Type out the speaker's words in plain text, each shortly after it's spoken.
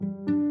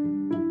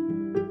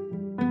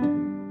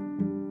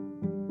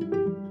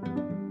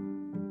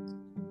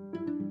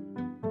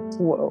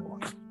Whoa.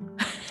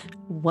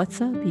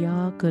 What's up,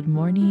 y'all? Good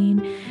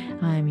morning.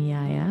 I'm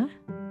Yaya.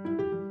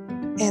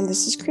 And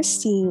this is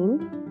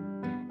Christine.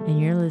 And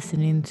you're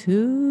listening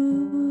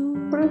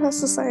to Bruja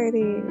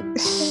Society.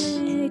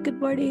 Hey, good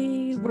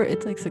morning.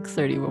 It's like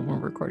 6:30 when we're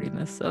recording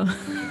this, so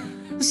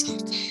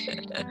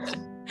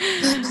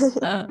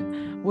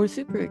we're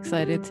super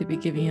excited to be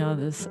giving y'all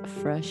this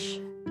fresh,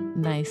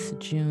 nice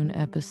June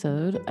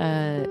episode.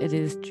 It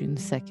is June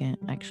 2nd,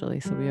 actually,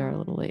 so we are a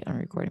little late on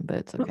recording, but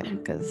it's okay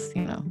because,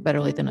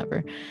 better late than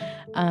never.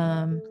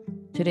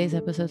 Today's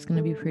episode is going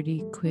to be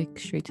pretty quick,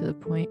 straight to the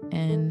point,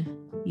 and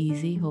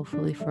easy,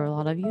 hopefully, for a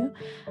lot of you.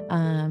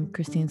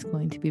 Christine's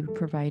going to be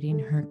providing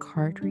her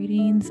card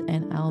readings,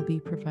 and I'll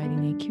be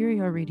providing a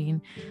curio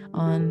reading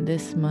on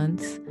this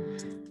month's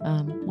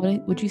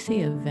what would you say,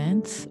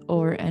 events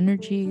or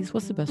energies?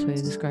 What's the best way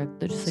to describe?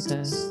 They're just like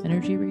a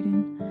energy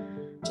reading,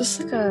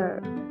 just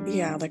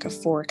like a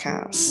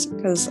forecast,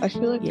 because I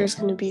feel like there's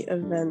going to be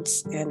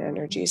events and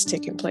energies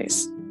taking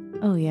place.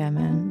 Oh yeah,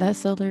 man, that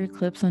solar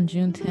eclipse on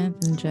June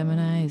 10th in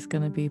Gemini is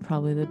going to be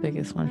probably the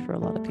biggest one for a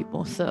lot of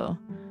people. So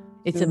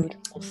it's a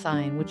mutable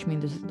sign, which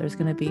means this is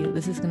going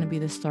to be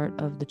the start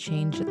of the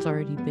change that's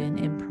already been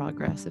in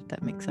progress, if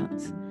that makes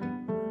sense.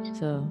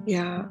 So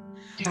yeah,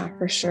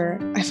 for sure.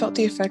 I felt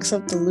the effects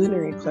of the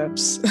lunar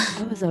eclipse.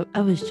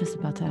 I was just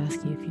about to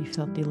ask you if you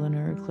felt the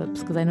lunar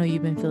eclipse, because I know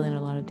you've been feeling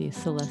a lot of these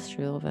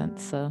celestial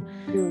events. So,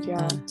 dude,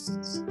 yeah.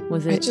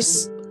 Was it?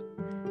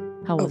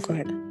 How was it? Go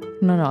ahead.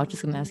 No, I was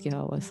just gonna ask you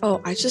how it was.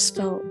 Oh, I just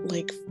felt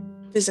like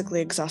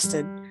physically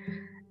exhausted.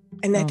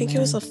 And I think it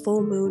was a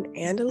full moon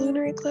and a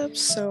lunar eclipse,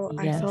 so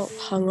yes. I felt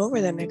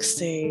hungover the next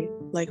day.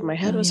 Like my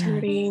head was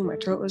hurting, my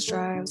throat was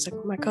dry. I was like,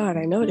 oh my God,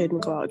 I know I didn't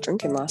go out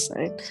drinking last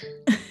night.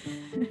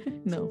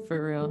 No,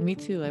 for real. Me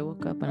too. I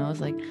woke up and I was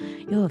like,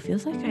 yo, it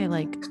feels like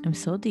I'm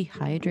so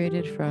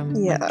dehydrated from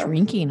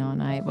drinking all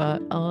night.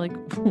 But I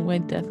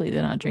definitely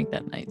did not drink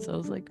that night. So I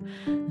was like,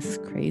 this is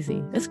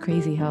crazy. It's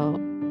crazy how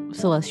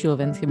celestial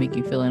events can make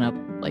you feeling up,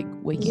 like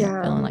waking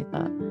up feeling like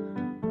that.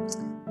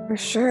 For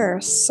sure.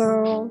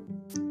 So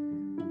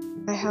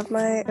I have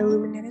my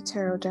illuminated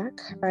tarot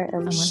deck. I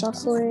am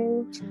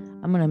shuffling.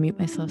 I'm gonna mute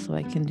myself so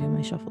I can do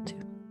my shuffle too.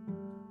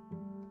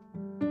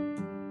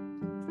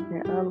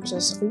 Yeah, I'm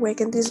just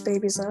waking these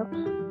babies up.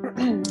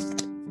 I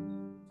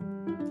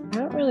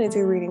don't really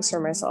do readings for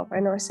myself. I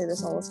know I say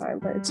this all the time,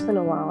 but it's been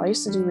a while. I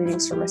used to do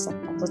readings for myself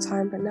all the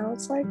time, but now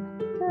it's like,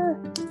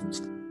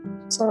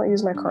 so I don't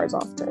use my cards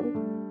often.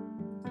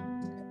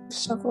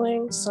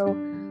 Shuffling. So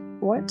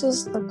what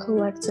does the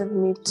collective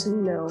need to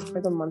know for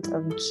the month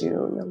of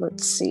June?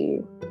 Let's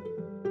see.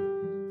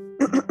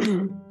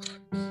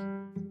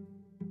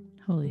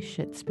 Holy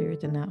shit,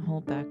 Spirit did not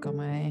hold back on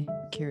my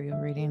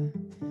curio reading.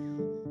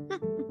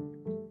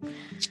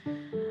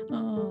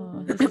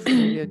 Oh, this is going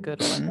to be a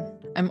good one.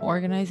 I'm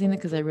organizing it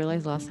because I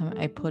realized last time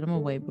I put them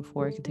away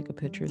before I could take a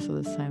picture. So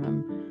this time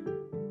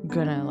I'm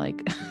going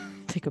to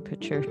take a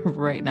picture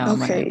right now on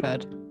my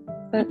iPad.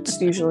 That's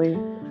usually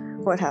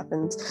what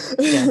happens.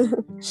 Yeah.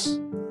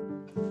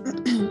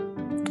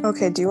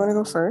 Okay, do you want to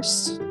go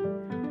first?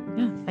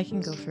 Yeah, I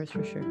can go first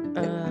for sure.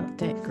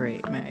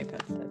 Great, my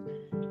iPad's dead.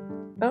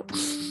 Oh.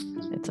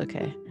 It's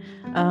okay.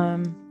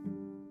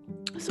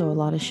 So a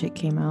lot of shit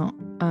came out.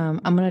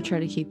 I'm going to try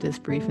to keep this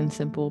brief and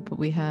simple, but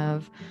we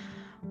have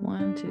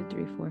 1, 2,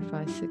 3, 4,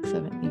 5, 6,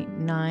 7, 8,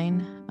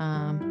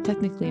 9,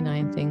 technically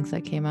 9 things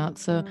that came out.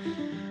 So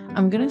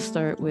I'm going to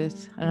start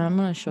with, and I'm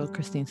going to show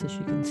Christine so she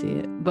can see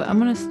it, but I'm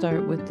going to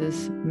start with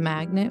this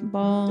magnet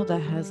ball that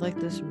has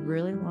this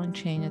really long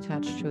chain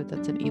attached to it.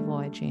 That's an evil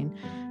eye chain.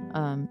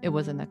 It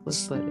was a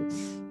necklace, but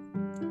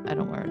I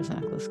don't wear it as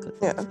a necklace because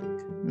it's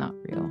not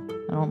real.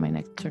 I don't want my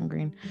neck to turn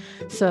green.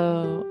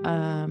 So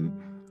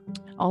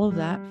all of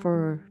that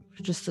for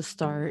just to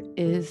start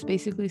is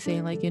basically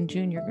saying in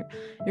June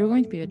you're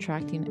going to be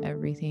attracting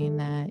everything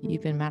that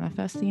you've been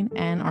manifesting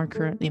and are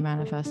currently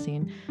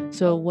manifesting.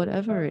 So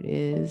whatever it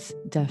is,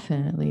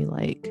 definitely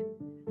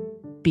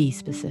be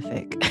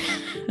specific.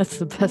 That's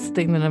the best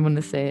thing that I'm going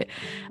to say it,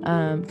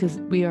 because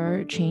we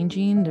are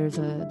changing. There's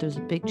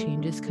a big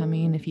changes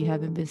coming. If you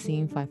haven't been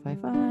seeing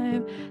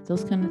 555,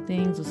 those kind of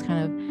things, those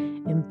kind of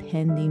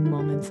impending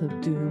moments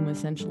of doom,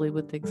 essentially,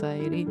 with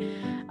anxiety,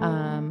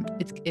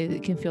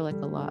 it can feel like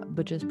a lot,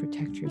 but just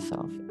protect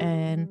yourself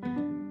and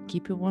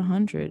keep it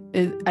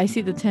 100. I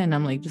see the 10.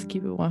 I'm like, just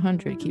keep it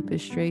 100. Keep it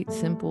straight,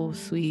 simple,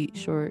 sweet,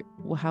 short,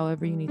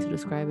 however you need to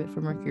describe it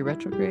for Mercury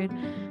retrograde,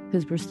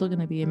 because we're still going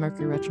to be in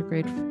Mercury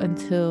retrograde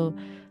until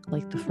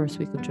the first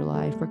week of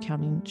July if we're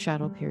counting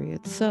shadow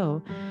periods.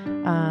 So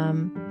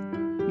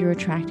you're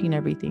attracting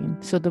everything.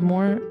 So the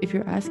more, if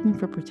you're asking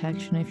for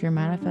protection, if you're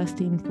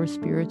manifesting for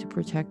spirit to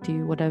protect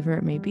you, whatever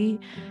it may be,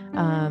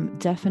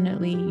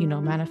 definitely,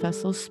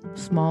 manifest those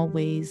small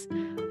ways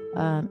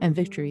and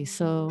victories.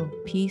 So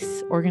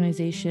peace,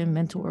 organization,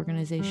 mental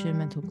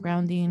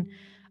grounding,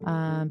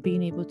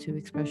 being able to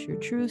express your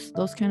truths,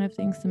 those kind of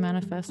things to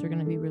manifest are going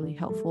to be really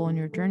helpful in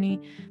your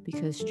journey,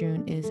 because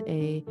June is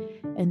a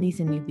endings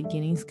and new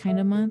beginnings kind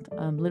of month.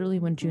 Literally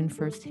when June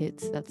 1st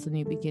hits, that's the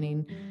new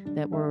beginning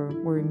that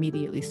we're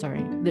immediately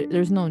starting.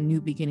 There's no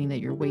new beginning that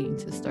you're waiting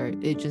to start.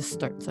 It just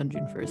starts on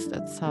June 1st.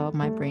 That's how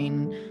my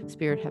brain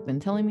spirit have been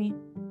telling me.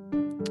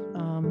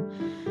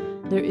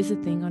 There is a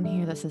thing on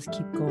here that says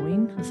keep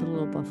going. It's a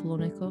little buffalo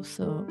nickel.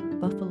 So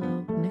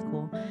buffalo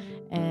nickel.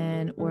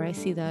 And where I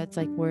see that, it's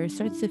like where it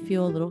starts to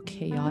feel a little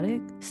chaotic,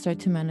 start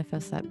to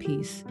manifest that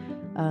peace.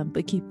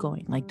 But keep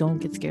going. Like, don't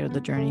get scared of the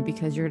journey,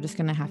 because you're just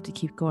going to have to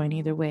keep going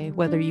either way,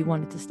 whether you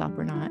want it to stop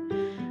or not.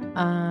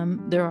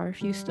 There are a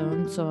few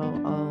stones, so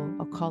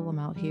I'll call them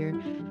out here.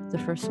 The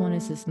first one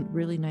is this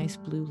really nice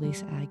blue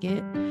lace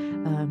agate,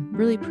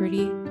 really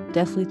pretty,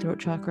 definitely throat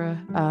chakra,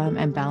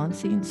 and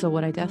balancing. So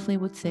what I definitely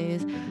would say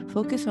is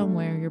focus on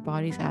where your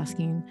body's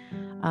asking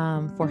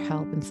for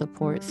help and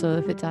support. So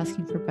if it's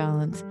asking for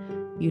balance,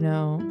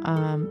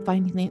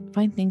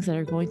 find things that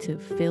are going to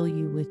fill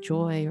you with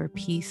joy or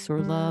peace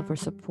or love or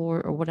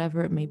support or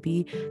whatever it may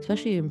be,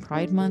 especially in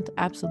Pride Month.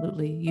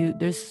 Absolutely.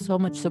 There's so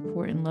much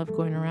support and love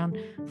going around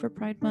for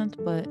Pride Month,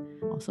 but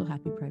also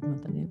happy Pride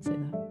Month. I didn't say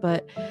that.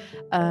 But,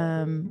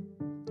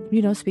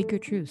 speak your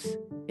truths.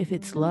 If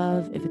it's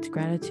love, if it's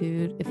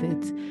gratitude, if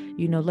it's,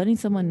 letting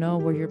someone know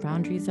where your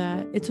boundaries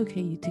at, it's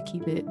okay to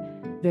keep it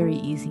very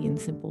easy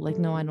and simple. Like,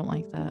 no, I don't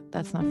like that.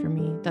 That's not for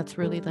me. That's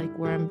really like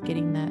where I'm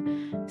getting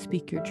that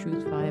speak your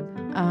truth vibe.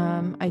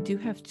 I do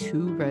have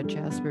 2 red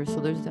jaspers, so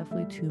there's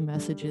definitely 2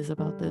 messages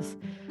about this.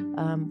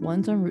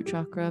 One's on root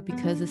chakra,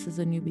 because this is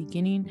a new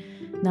beginning.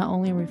 Not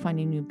only are we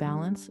finding new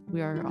balance,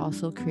 we are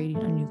also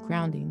creating a new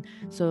grounding.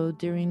 So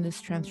during this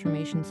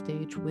transformation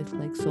stage with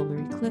like solar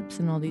eclipse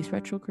and all these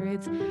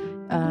retrogrades,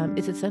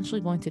 it's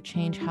essentially going to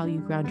change how you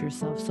ground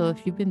yourself. So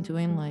if you've been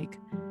doing like,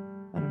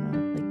 I don't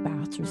know, like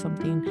baths or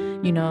something,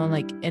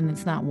 and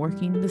it's not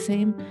working the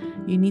same,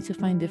 you need to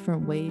find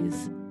different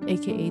ways,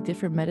 aka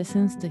different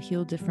medicines, to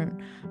heal different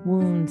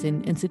wounds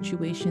and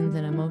situations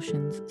and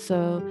emotions.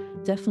 So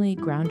definitely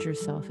ground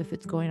yourself. If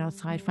it's going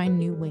outside, find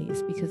new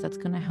ways, because that's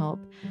going to help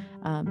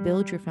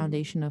build your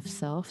foundation of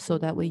self, so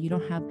that way you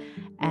don't have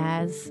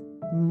as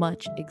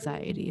much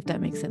anxiety, if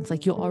that makes sense.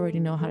 Like, you'll already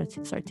know how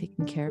to start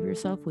taking care of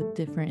yourself with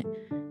different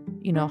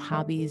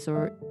hobbies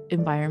or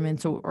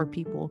environments or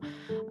people.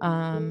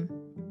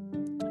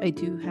 I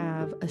do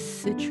have a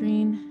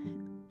citrine,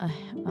 a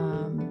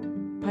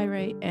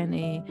pyrite, and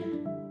a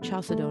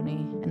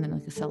chalcedony, and then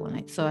like a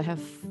selenite. So I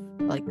have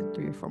like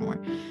 3 or 4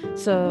 more.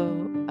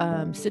 So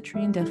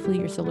citrine, definitely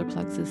your solar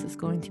plexus is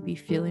going to be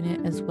feeling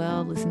it as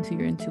well. Listen to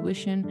your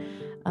intuition.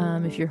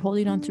 If you're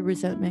holding on to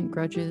resentment,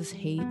 grudges,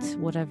 hate,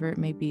 whatever it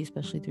may be,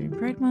 especially during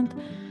Pride Month,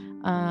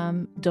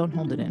 don't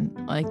hold it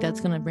in. Like, that's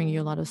going to bring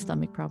you a lot of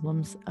stomach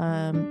problems.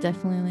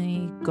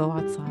 Definitely go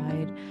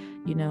outside,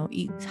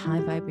 eat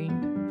high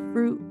vibrating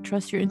fruit.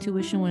 Trust your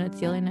intuition when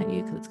it's yelling at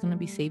you, because it's going to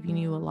be saving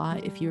you a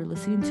lot if you're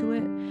listening to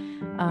it.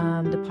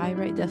 The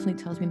pyrite definitely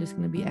tells me there's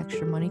going to be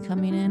extra money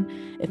coming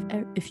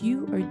in. If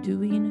you are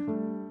doing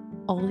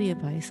all the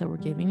advice that we're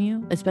giving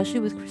you,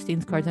 especially with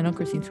Christine's cards, I know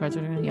Christine's cards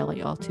are going to yell at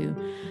y'all too,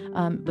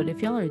 but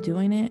if y'all are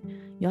doing it,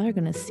 y'all are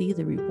going to see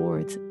the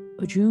rewards.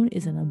 June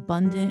is an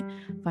abundant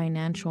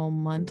financial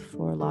month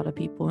for a lot of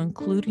people,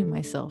 including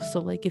myself. So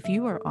like, if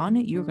you are on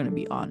it, you're going to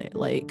be on it.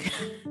 Like,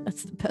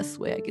 that's the best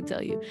way I can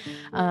tell you.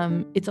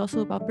 It's also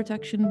about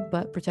protection,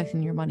 but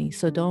protecting your money.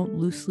 So don't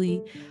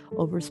loosely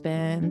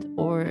overspend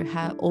or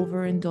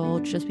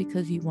overindulge just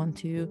because you want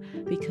to,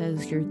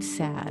 because you're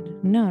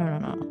sad.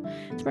 No.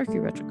 It's Mercury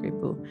retrograde,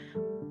 boo.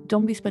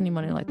 Don't be spending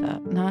money like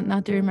that.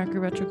 Not during Mercury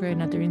retrograde,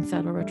 not during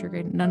Saturn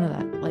retrograde, none of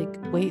that. Like,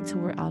 wait till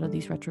we're out of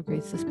these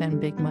retrogrades to spend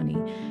big money.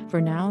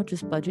 For now,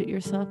 just budget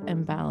yourself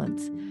and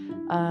balance.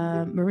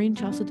 Marine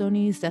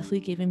chalcedony is definitely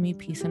giving me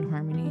peace and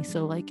harmony.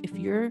 So like, if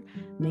you're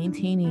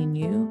maintaining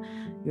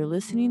you're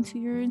listening to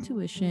your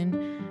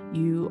intuition,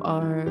 you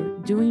are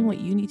doing what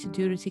you need to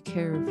do to take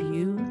care of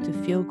you, to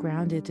feel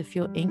grounded, to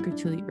feel anchored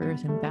to the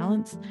earth and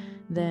balanced,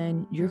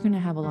 then you're going to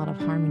have a lot of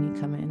harmony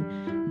come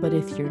in. But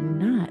if you're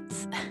not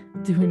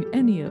doing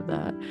any of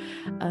that,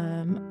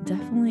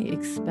 definitely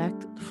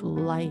expect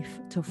life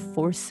to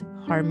force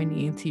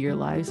harmony into your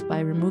lives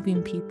by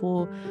removing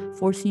people,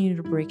 forcing you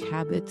to break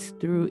habits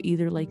through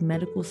either like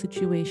medical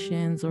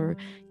situations or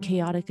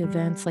chaotic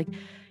events. Like,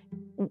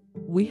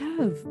 we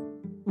have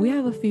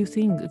a few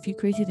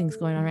crazy things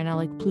going on right now,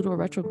 like Pluto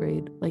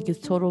retrograde. Like, it's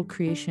total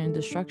creation and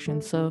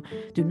destruction. So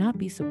do not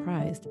be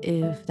surprised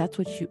if that's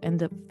what you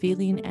end up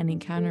feeling and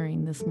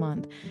encountering this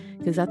month,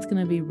 because that's going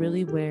to be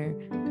really where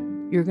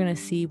you're going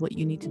to see what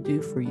you need to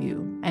do for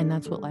you. And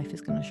that's what life is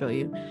going to show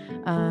you.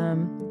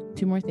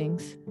 2 more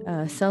things.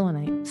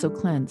 Selenite. So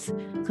cleanse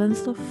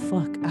the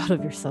fuck out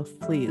of yourself,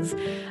 please.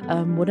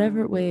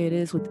 Whatever way it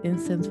is, with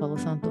incense, Palo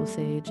Santo,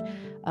 sage.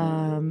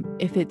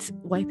 If it's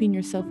wiping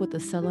yourself with the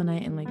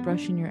selenite and like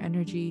brushing your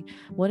energy,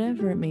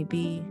 whatever it may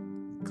be,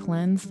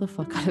 cleanse the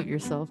fuck out of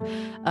yourself.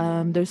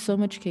 There's so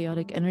much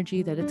chaotic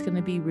energy that it's going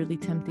to be really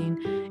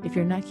tempting if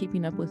you're not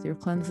keeping up with your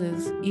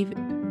cleanses.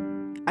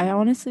 Even I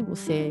honestly will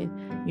say,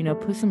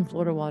 put some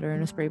Florida water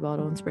in a spray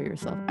bottle and spray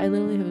yourself. I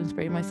literally have been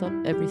spraying myself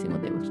every single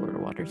day with Florida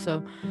water.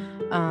 So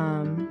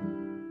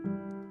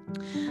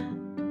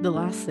the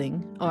last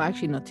thing,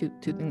 actually no, two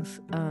things.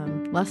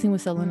 Last thing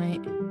with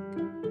selenite,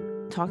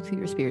 talk to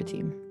your spirit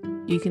team.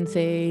 You can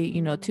say,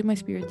 to my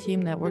spirit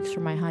team that works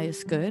for my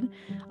highest good.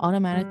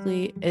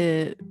 Automatically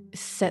it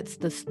sets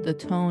the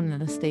tone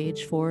and the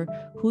stage for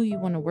who you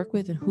want to work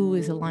with and who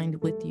is aligned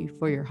with you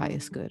for your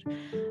highest good.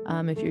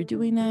 If you're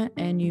doing that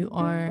and you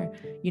are,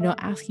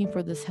 asking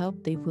for this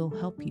help, they will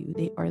help you.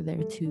 They are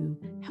there to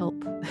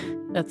help.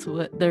 That's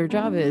what their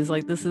job is.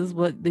 Like, this is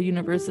what the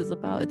universe is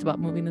about. It's about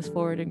moving us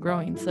forward and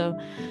growing. So,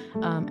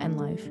 and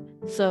life.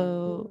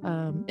 So,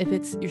 if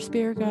it's your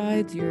spirit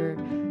guides, your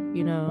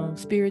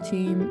spirit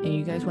team, and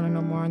you guys want to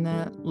know more on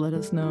that, let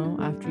us know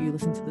after you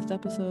listen to this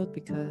episode,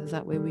 because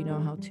that way we know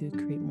how to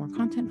create more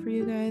content for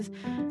you guys,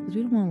 because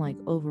we don't want to like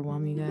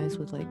overwhelm you guys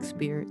with like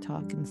spirit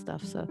talk and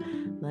stuff. So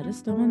let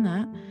us know on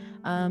that.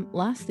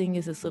 Last thing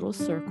is this little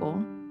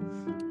circle.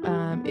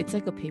 It's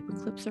like a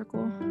paperclip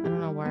circle. I don't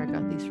know where I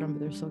got these from, but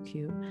they're so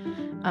cute.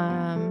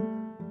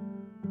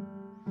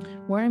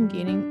 Where I'm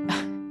getting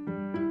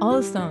all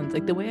the stones,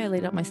 like the way I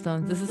laid out my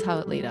stones, this is how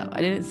it laid out.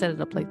 I didn't set it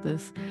up like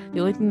this.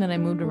 The only thing that I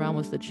moved around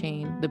was the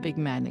chain, the big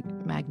magnet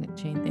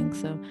chain thing.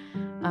 So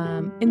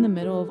in the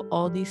middle of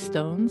all these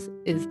stones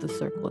is the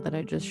circle that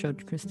I just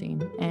showed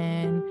Christine.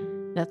 And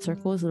that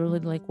circle is literally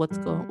like what's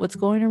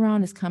going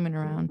around is coming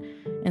around.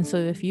 And so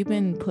if you've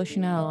been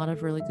pushing out a lot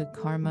of really good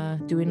karma,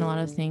 doing a lot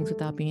of things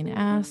without being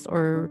asked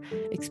or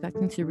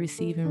expecting to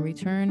receive in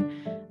return,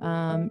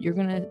 you're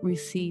going to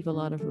receive a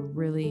lot of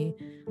really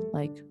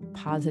like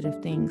positive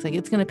things. Like,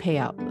 it's going to pay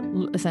out,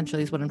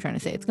 essentially, is what I'm trying to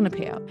say. It's going to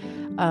pay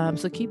out.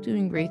 So keep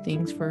doing great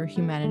things for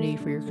humanity,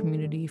 for your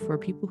community, for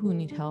people who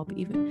need help,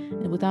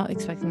 even without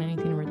expecting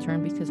anything in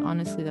return, because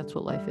honestly, that's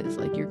what life is.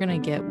 Like, you're going to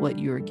get what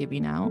you're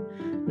giving out,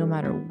 no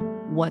matter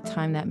what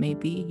time that may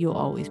be. You'll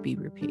always be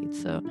repaid.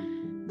 So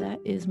that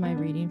is my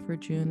reading for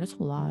June. There's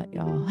a lot,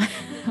 y'all.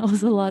 That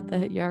was a lot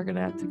that y'all are going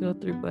to have to go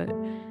through, but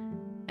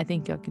I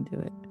think y'all can do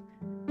it.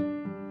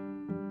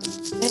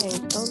 Dang,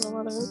 that was a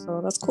lot of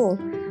info. That's cool.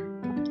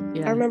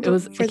 Yeah, I remember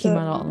it came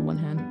out all in one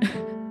hand.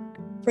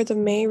 For the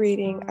May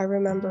reading, I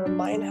remember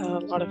mine had a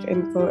lot of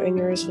info and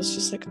yours was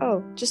just like,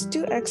 oh, just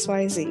do X,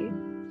 Y, Z.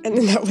 And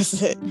then that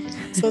was it.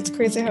 So it's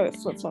crazy how it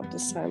flip-flopped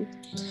this time.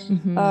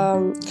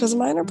 Because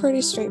mine are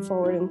pretty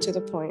straightforward and to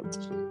the point.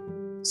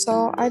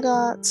 So I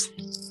got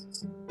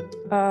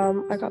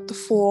the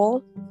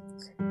Fool,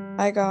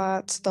 I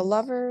got the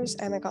Lovers,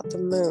 and I got the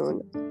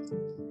Moon.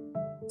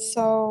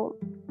 So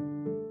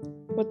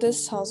what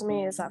this tells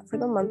me is that for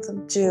the month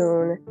of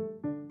June,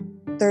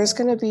 there's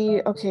going to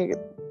be, okay,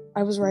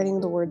 I was writing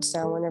the words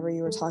down whenever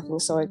you were talking,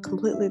 so I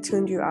completely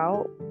tuned you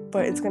out,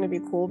 but it's going to be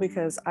cool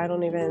because I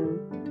don't even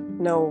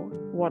know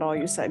what all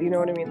you said. You know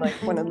what I mean? Like,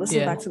 when I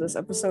listen back to this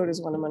episode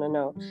is when I'm going to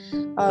know.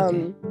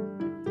 Okay.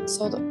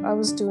 So I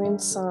was doing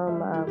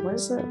some, what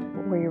is it?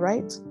 Where you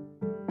write?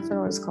 I forgot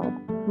what it's called.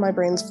 My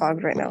brain's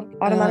fogged right now.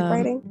 Automatic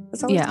writing? Is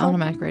that what it's called?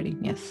 Automatic writing,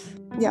 yes.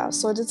 Yeah,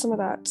 so I did some of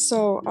that.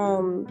 So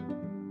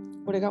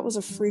what I got was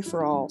a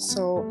free-for-all.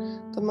 So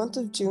the month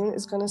of June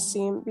is going to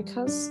seem,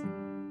 because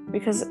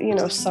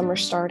summer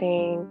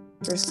starting,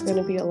 there's going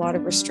to be a lot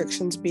of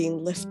restrictions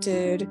being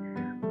lifted.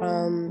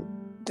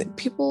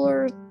 People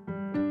are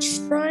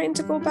trying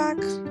to go back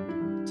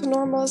to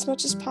normal as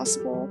much as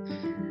possible.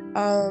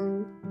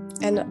 And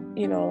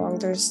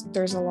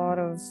there's a lot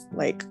of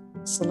like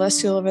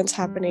celestial events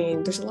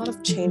happening. There's a lot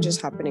of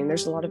changes happening.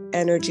 There's a lot of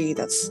energy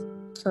that's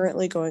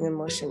currently going in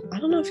motion. I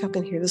don't know if y'all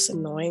can hear this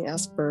annoying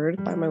ass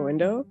bird by my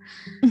window.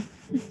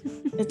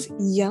 It's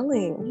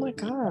yelling. Oh my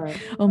god.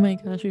 Oh my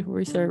gosh, before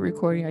we started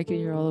recording, I could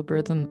hear all the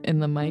birds in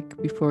the mic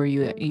before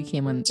you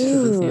came on to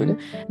the Zoom.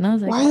 And I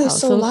was like, why are they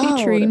so loud?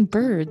 Featuring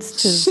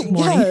birds this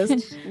morning.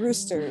 Yes,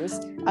 roosters,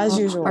 as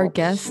usual. Our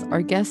guests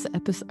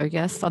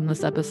on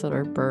this episode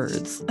are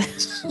birds.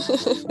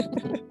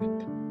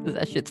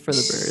 That shit's for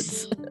the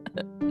birds.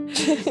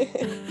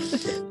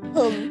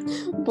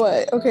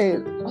 But okay,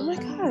 oh my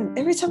god,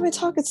 every time I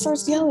talk it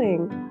starts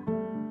yelling.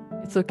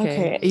 It's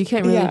okay. You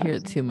can't really hear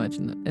it too much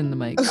in the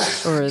mic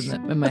or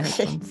in my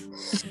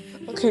headphones.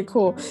 Okay,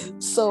 cool.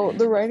 So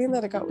the writing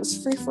that I got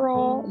was free for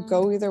all,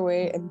 go either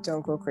way, and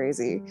don't go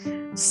crazy.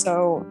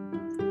 So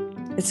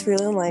it's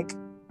feeling like,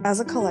 as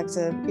a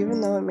collective,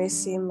 even though it may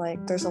seem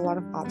like there's a lot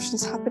of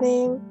options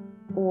happening,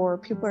 or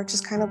people are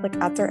just kind of like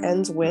at their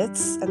ends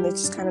wits and they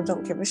just kind of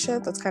don't give a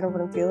shit, that's kind of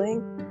what I'm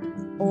feeling.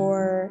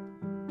 Or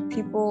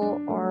people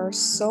are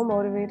so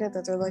motivated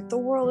that they're like, the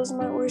world is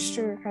my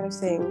oyster kind of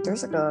thing.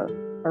 There's like a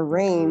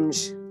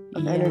range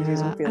of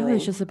energies I'm feeling. I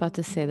was just about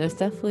to say, there's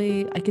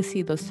definitely, I can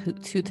see those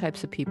two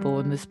types of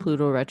people in this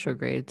Pluto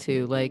retrograde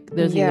too. Like,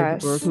 there's either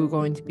people who are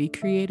going to be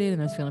created,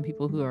 and there's feeling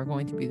people who are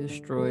going to be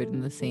destroyed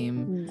in the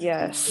same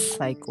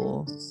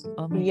cycle.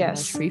 Oh my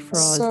gosh, free for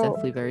all is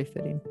definitely very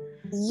fitting.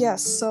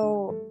 Yes,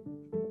 so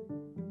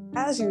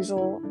as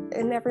usual,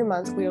 in every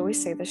month we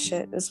always say this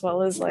shit, as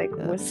well as like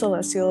with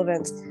celestial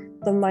events.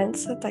 the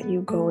mindset that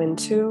you go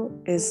into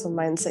is the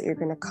mindset you're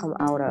going to come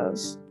out of.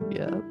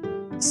 Yeah.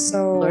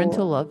 So learn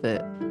to love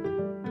it.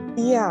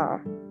 Yeah,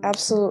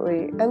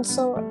 absolutely. And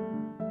so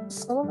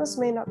some of us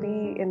may not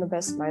be in the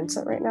best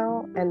mindset right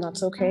now, and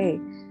that's okay.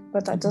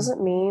 But that doesn't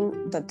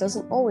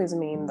always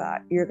mean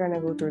that you're going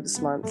to go through this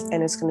month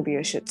and it's going to be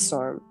a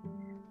shitstorm.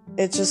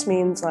 It just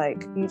means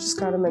like you just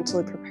got to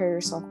mentally prepare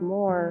yourself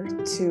more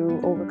to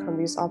overcome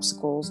these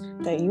obstacles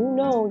that you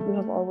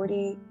have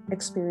already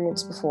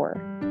experienced before.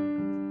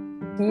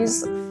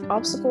 These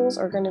obstacles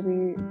are going to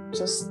be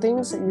just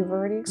things that you've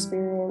already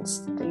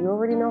experienced, that you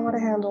already know how to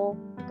handle,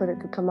 but it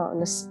could come out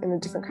in a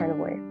different kind of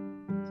way.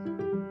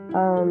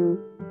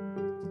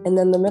 And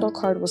then the middle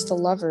card was the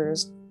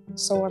Lovers.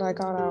 So what I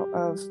got out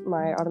of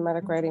my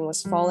automatic writing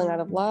was falling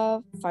out of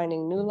love,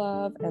 finding new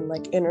love, and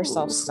like inner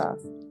self stuff.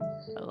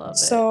 I love it.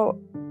 So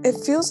it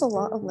feels a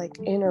lot of like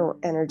inner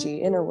energy,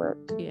 inner work.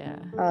 Yeah.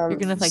 You're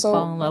gonna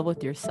fall in love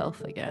with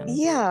yourself again.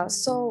 Yeah.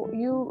 So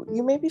you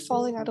may be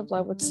falling out of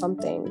love with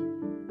something.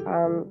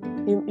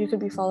 You could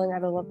be falling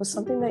out of love with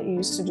something that you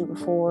used to do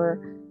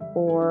before,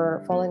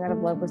 or falling out of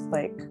love with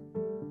like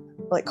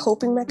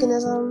coping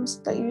mechanisms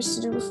that you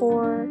used to do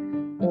before,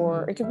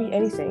 or it could be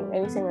anything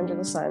under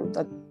the sun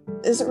that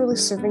isn't really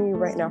serving you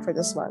right now for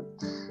this month.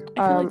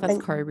 I feel like that's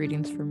card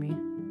readings for me.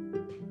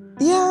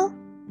 Yeah,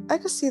 I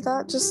could see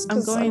that. Just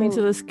I'm going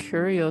into this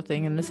curio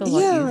thing, and it's a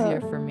lot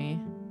easier for me.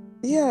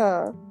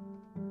 Yeah,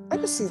 I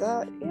could see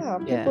that. Yeah,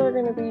 people are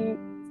going to be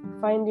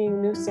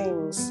finding new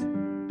things,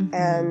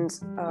 and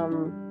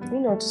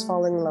just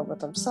falling in love with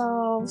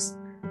themselves,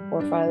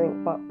 or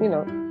finding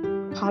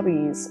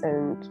hobbies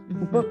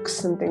and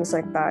books and things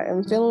like that,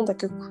 and feeling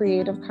like a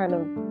creative kind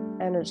of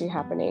energy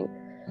happening.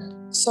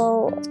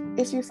 So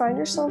if you find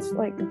yourself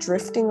like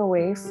drifting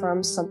away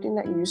from something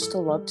that you used to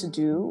love to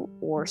do,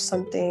 or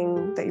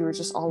something that you were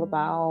just all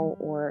about,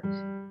 or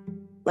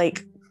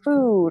like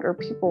food or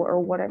people or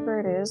whatever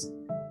it is,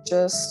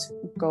 just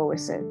go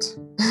with it.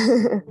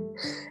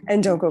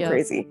 And don't go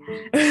crazy.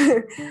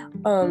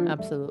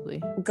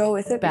 Absolutely. Go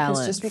with it. Balance.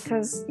 Because just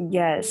because,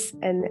 yes,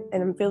 and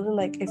I'm feeling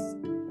like if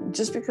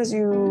just because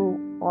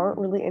you aren't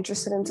really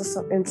interested in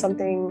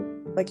something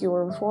like you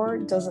were before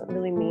doesn't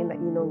really mean that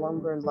you no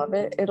longer love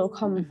it. It'll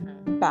come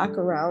back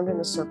around in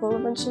a circle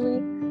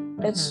eventually.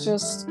 It's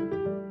just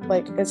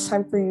like it's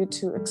time for you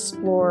to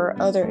explore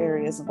other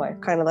areas of life,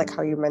 kind of like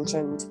how you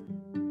mentioned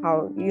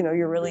how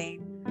you're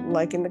really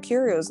liking the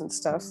curios and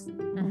stuff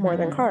more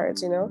than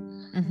cards.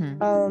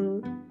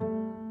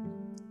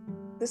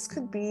 This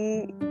could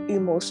be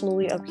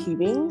emotionally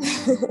upheaving.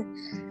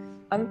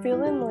 I'm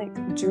feeling like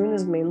June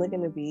is mainly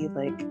going to be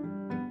like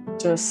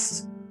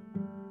just,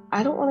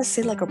 I don't want to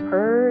say like a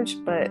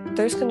purge, but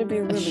there's going to be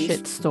a release.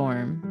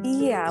 Shitstorm.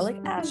 Yeah, like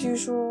as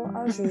usual,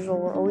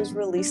 we're always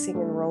releasing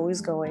and we're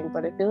always going,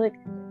 but I feel like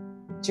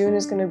June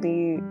is going to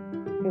be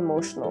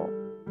emotional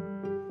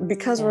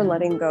because we're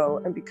letting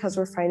go and because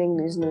we're finding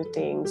these new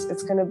things.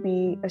 It's going to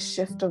be a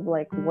shift of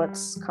like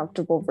what's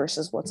comfortable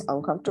versus what's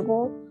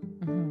uncomfortable.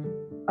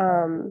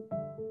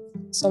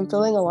 So I'm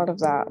feeling a lot of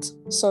that.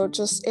 So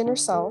just inner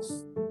self,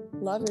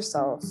 love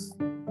yourself.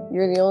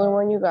 You're the only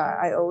one you got.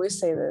 I always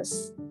say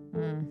this.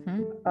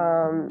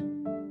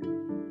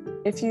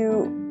 If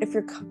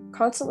you're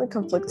constantly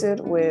conflicted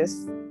with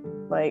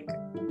like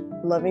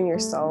loving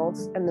yourself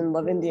and then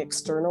loving the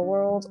external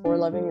world, or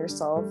loving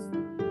yourself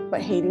but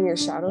hating your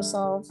shadow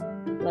self,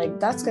 like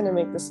that's gonna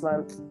make this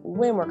month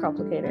way more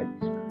complicated.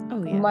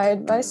 Oh yeah. My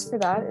advice for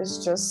that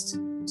is just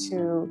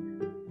to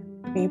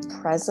be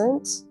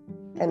present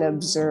and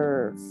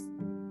observe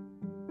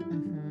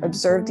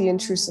the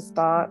intrusive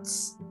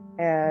thoughts,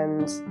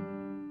 and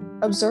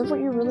observe what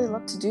you really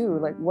love to do.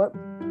 Like what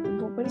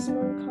does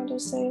Marie Kondo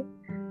say?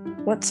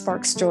 What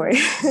sparks joy?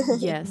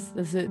 Yes.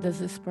 Does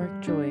it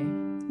spark joy?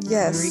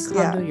 Yes. Marie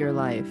Kondo your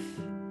life.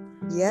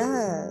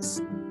 Yes.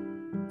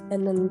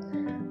 And then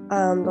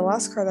the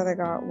last card that I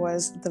got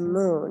was the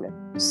Moon.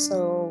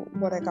 So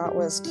what I got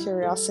was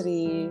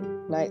curiosity,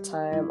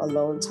 nighttime,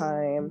 alone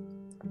time,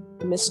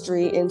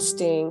 mystery,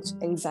 instinct,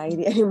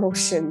 anxiety, and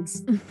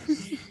emotions.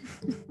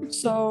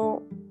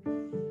 So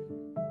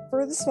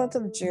for this month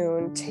of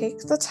June, take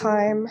the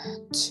time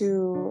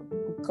to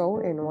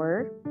go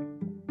inward.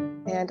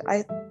 And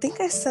I think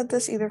I said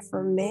this either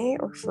for May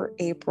or for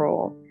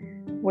April,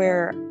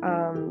 where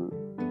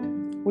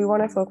we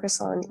want to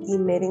focus on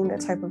emitting the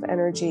type of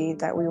energy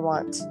that we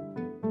want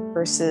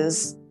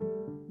versus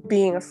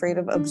being afraid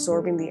of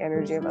absorbing the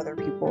energy of other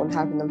people and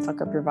having them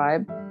fuck up your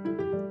vibe.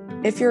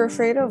 If you're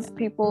afraid of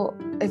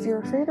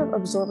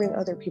absorbing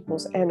other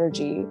people's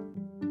energy,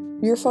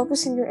 you're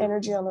focusing your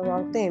energy on the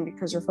wrong thing,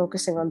 because you're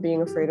focusing on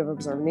being afraid of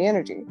absorbing the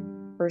energy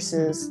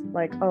versus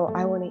like, oh,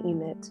 I want to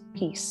emit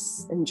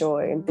peace and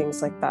joy and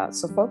things like that.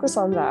 So focus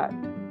on that,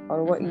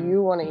 on what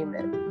you want to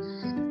emit.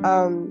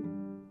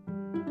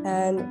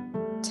 And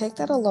take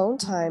that alone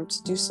time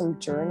to do some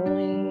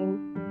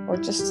journaling or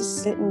just to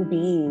sit and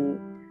be.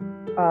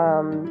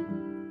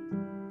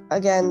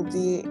 Again,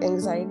 the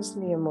anxieties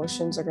and the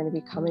emotions are going to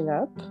be coming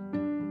up.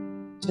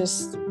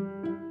 Just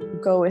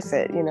go with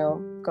it,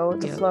 go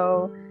with the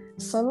flow.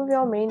 some of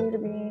y'all may need to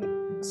be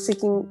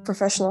seeking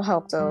professional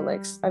help though.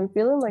 Like, I'm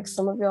feeling like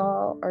some of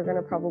y'all are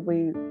gonna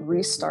probably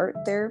restart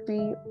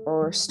therapy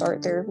or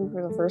start therapy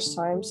for the first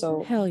time.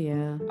 So hell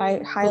yeah,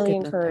 I highly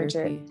get the encourage it.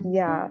 therapy.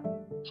 Yeah,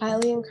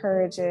 highly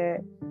encourage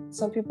it.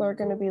 Some people are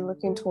going to be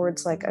looking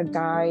towards like a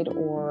guide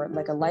or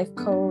like a life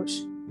coach.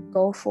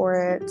 Go for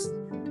it.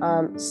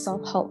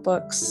 Self-help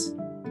books,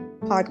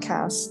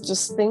 podcasts,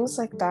 just things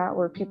like that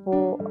where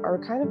people are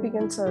kind of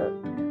begin to,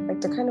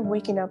 like, they're kind of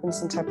waking up in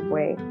some type of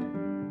way.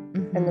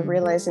 And they're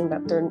realizing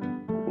that they're,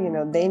 you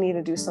know, they need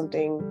to do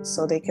something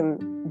so they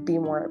can be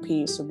more at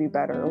peace or be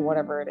better or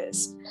whatever it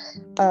is.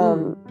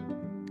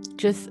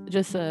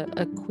 Just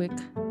a quick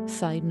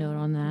side note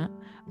on that.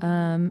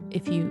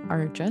 If you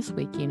are just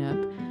waking up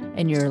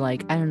and you're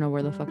like, I don't know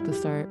where the fuck to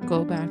start,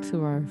 go back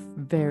to our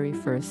very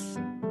first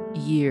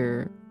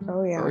year.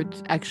 Oh yeah. Or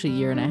actually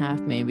year and a half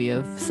maybe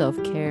of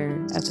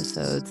self-care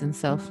episodes and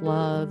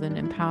self-love and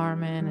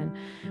empowerment, and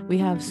we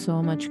have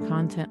so much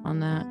content on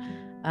that.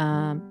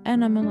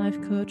 And I'm a life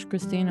coach,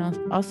 Christine.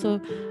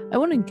 Also, I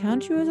wouldn't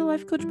count you as a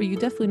life coach, but you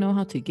definitely know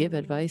how to give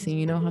advice and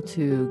you know how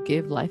to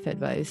give life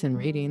advice and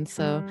reading.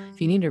 So if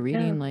you need a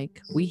reading,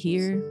 like we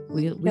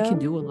can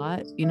do a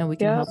lot. You know, we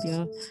can help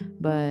y'all.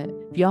 But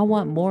if y'all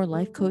want more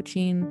life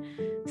coaching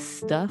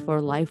stuff or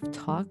life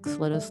talks,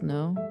 let us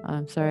know.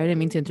 I'm sorry, I didn't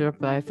mean to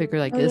interrupt, but I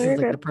figured like this is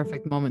like the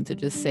perfect moment to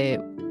just say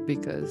it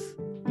because,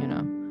 you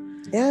know.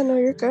 Yeah, no,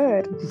 you're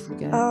good.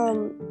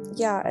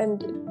 Yeah,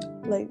 and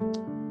like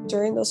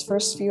during those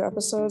first few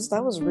episodes,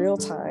 that was real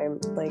time.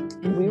 Like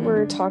we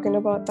were talking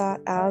about that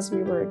as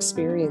we were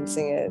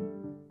experiencing it.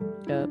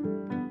 Yep.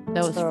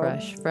 That was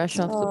fresh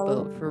off the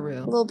boat, for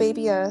real. Little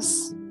baby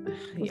us.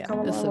 Yeah,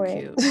 that's so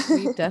cute.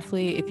 We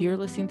definitely, if you're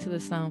listening to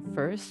this now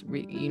first,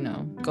 you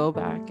know, go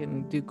back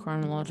and do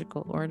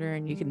chronological order,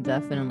 and you can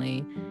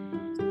definitely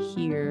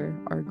hear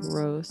our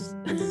growth.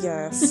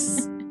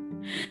 Yes.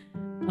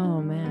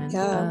 Oh man.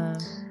 Yeah.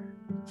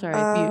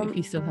 Sorry, if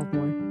you still have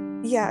more.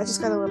 Yeah, I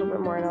just got a little bit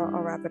more, and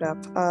I'll wrap it up.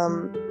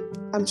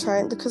 I'm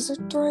trying, because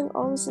they're throwing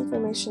all this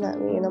information at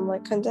me, and I'm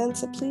like,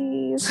 condense it,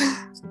 please.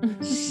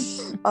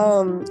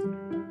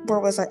 Where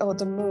was I? Oh,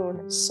 the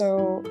moon.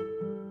 So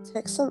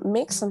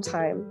make some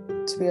time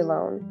to be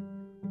alone.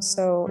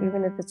 So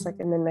even if it's like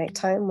in the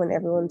nighttime when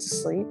everyone's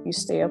asleep, you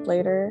stay up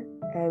later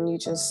and you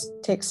just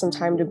take some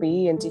time to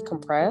be and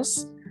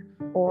decompress,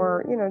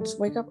 or, you know, just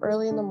wake up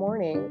early in the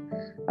morning.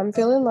 I'm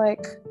feeling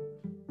like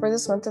for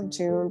this month of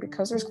June,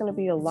 because there's going to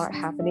be a lot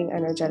happening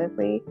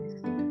energetically,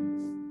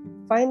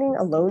 finding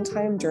alone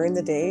time during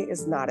the day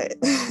is not it.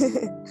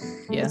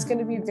 Yeah. It's going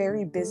to be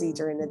very busy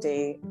during the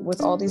day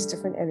with all these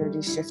different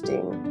energies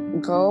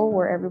shifting. Go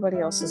where everybody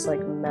else is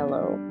like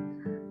mellow.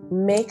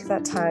 Make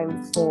that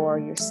time for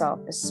yourself,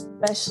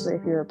 especially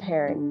if you're a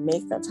parent.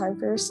 Make that time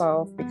for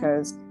yourself,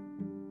 because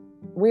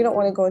we don't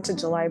want to go into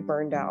July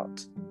burned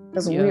out,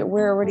 because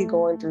we're already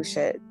going through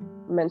shit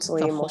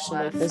mentally,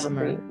 emotionally,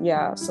 physically.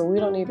 Yeah, so we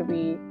don't need to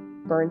be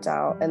burnt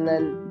out and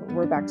then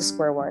we're back to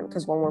square one,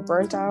 because when we're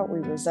burnt out, we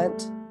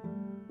resent,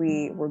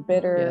 we're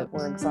bitter,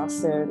 we're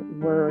exhausted,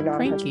 we're not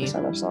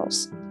 100%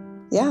 ourselves.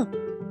 Yeah.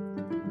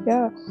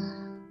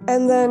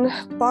 And then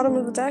bottom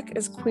of the deck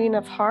is Queen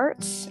of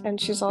Hearts, and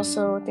she's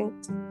also,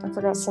 I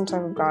forgot, some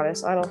type of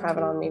goddess. I don't have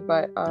it on me,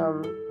 but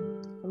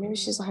maybe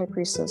she's a high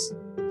priestess.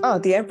 Oh,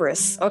 the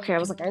Empress. Okay, I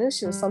was like, I knew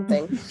she was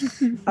something.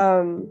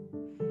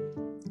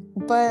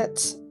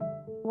 But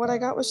what I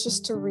got was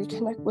just to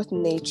reconnect with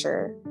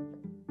nature.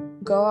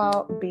 Go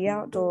out, be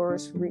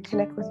outdoors,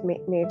 reconnect with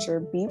nature,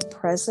 be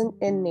present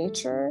in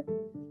nature,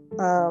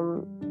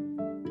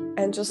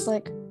 and just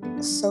like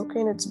soak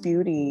in its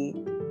beauty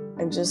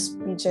and just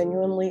be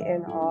genuinely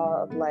in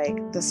awe of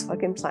like this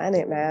fucking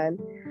planet, man.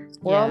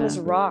 We're on this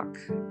rock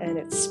and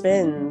it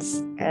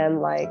spins,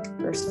 and like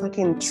there's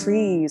fucking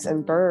trees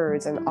and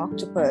birds and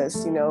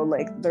octopus, you know,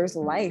 like there's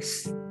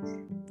life.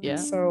 Yeah.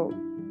 So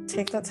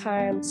take that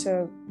time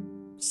to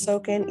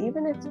soak in.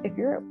 Even if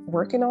you're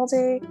working all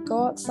day,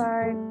 go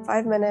outside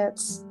 5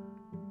 minutes,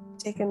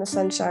 take in the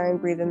sunshine,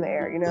 breathe in the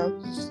air, you know.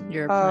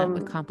 You're a plant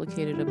with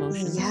complicated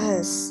emotions.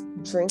 Yes.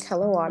 Drink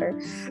hella water.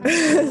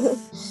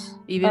 Yes.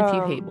 Even if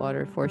you hate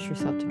water, force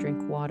yourself to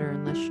drink water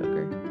and less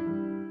sugar.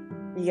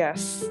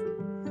 Yes.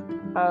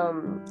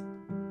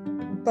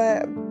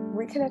 But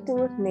reconnecting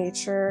with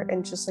nature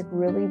and just like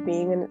really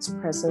being in its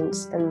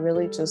presence and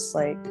really just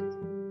like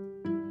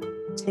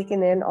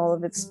taking in all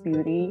of its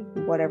beauty,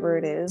 whatever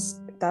it is,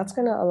 that's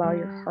going to allow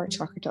your heart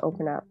chakra to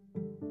open up.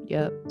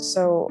 Yep.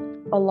 So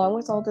along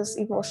with all this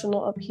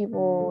emotional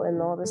upheaval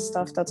and all this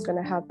stuff that's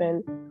going to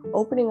happen,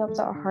 opening up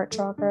that heart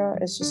chakra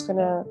is just going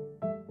to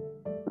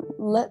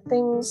let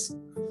things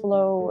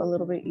flow a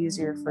little bit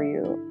easier for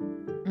you.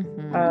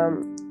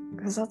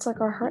 Because that's like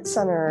our heart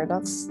center.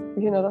 That's,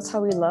 you know, that's how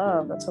we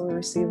love. That's how we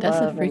receive love. That's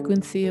the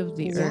frequency of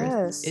the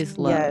earth is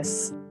love.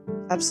 Yes,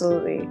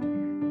 absolutely.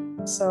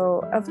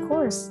 So of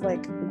course,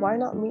 like, why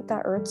not meet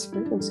that earth's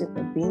frequency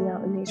by being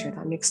out in nature?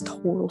 That makes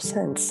total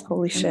sense.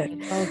 Holy shit.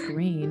 It's all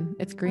green.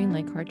 It's green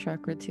like heart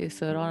chakra too.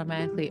 So it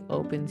automatically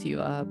opens you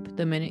up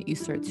the minute you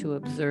start to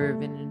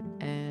observe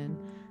and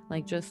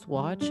Like, just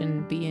watch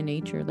and be in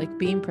nature. Like,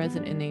 being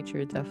present in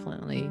nature,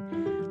 definitely.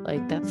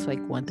 Like, that's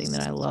like one thing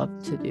that I love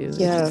to do is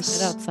just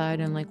sit Yes. outside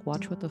and like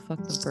watch what the fuck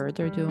the birds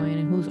are doing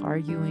and who's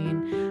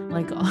arguing.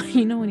 Like,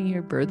 you know, when you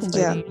hear birds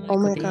Yeah. fighting, you're Oh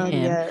like, oh my God,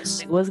 damn, yes.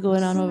 like what's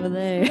going on over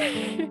there?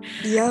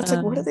 Yeah, it's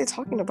like, what are um, they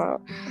talking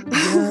about?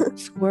 yeah,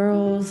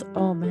 squirrels.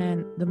 Oh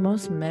man, the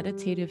most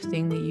meditative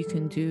thing that you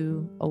can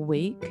do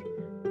awake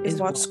Is is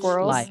watch watch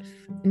squirrels. life.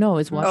 No,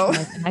 is watch Oh.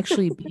 life and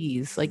actually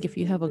bees. Like, if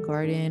you have a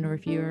garden or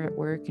if you're at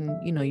work and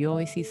you know you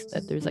always see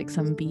that there's like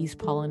some bees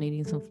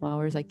pollinating some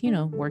flowers, like, you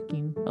know,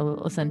 working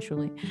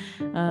essentially.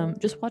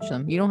 Just watch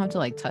them. You don't have to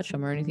like touch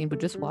them or anything, but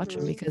just watch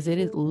them because it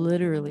is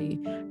literally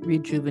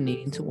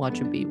rejuvenating to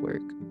watch a bee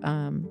work.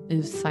 It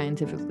is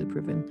scientifically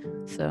proven.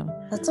 So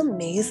That's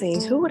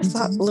amazing. Who would have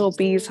thought mhm. little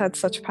bees had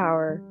such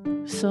power?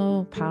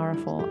 So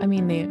powerful. I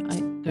mean,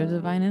 they're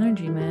divine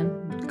energy, man.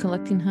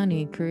 Collecting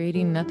honey,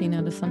 creating nothing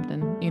out of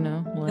something, you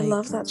know, I like,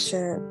 love that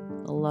shit.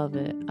 love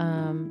it.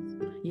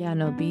 Yeah,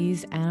 no,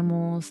 bees,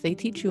 animals, they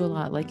teach you a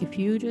lot. Like, if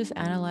you just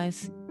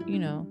analyze, you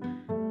know,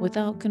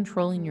 without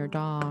controlling your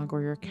dog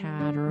or your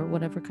cat or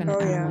whatever kind of Oh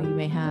animal yeah. you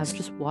may have,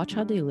 just watch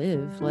how they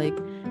live. Like,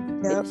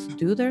 they Yep. just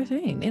do their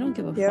thing. They don't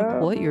give a fuck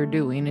Yep. what you're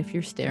doing. If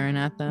you're staring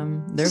at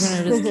them, they're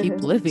gonna just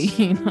keep living,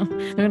 you know.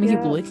 They're gonna keep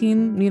Yeah.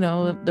 licking, you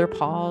know, their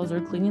paws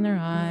or cleaning their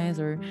eyes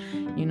or,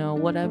 you know,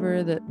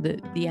 whatever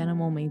the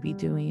animal may be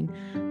doing.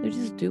 They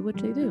just do what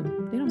they do.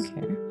 They don't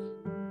care.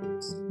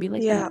 Be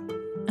like Yeah.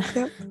 that.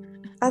 Yep.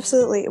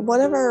 Absolutely.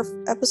 One of our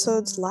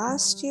episodes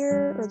last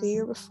year or the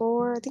year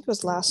before, I think it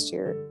was last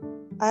year,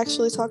 I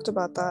actually talked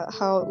about that.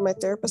 How my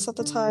therapist at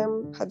the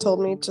time had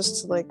told me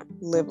just to like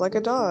live like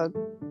a dog.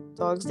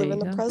 Dogs There live in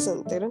you the go.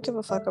 present. They don't give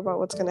a fuck about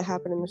what's going to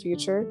happen in the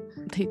future.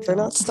 They They're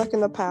not don't. stuck in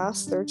the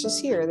past. They're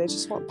just here. They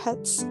just want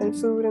pets and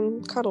food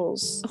and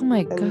cuddles. Oh my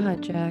And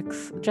god,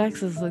 Jax.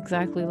 Jax is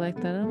exactly like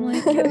that. I'm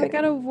like, yo, I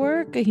gotta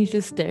work. And he's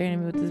just staring at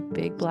me with his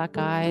big black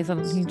eyes.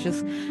 And he's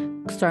just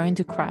starting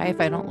to cry if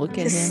I don't look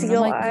at his him. And I'm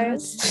seal like,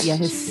 God, yeah,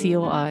 his eyes.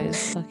 seal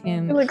eyes. He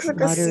Fucking looks like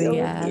a watery seal with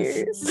ass.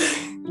 ears.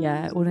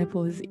 Yeah, when I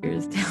pull his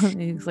ears down,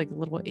 he's like a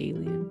little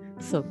alien.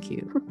 So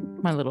cute.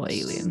 My little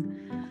alien.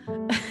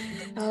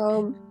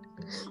 um,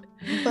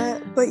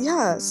 but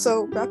yeah,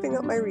 so wrapping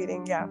up my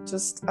reading, yeah,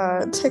 just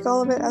take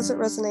all of it as it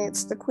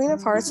resonates. The Queen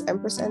of Hearts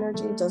Empress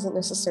energy doesn't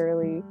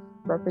necessarily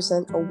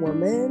represent a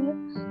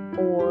woman,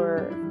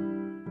 or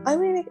I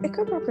mean, it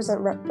could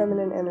represent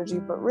feminine energy,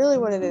 but really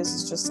what it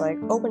is just like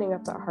opening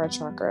up that heart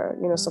chakra,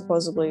 you know,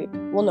 supposedly.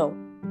 Well, no,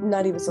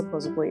 not even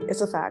supposedly.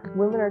 It's a fact.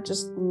 Women are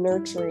just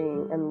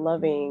nurturing and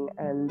loving,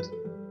 and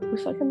we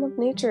fucking love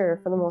nature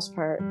for the most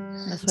part.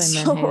 That's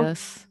why men hate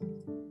us.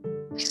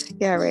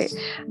 Yeah, right.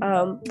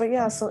 But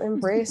yeah, so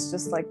embrace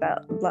just like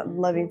that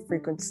loving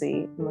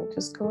frequency and like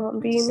just go out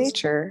and be in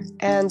nature.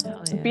 And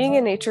Yeah. being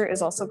in nature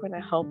is also going to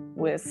help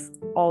with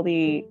all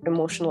the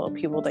emotional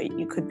upheaval that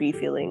you could be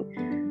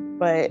feeling.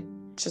 But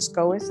just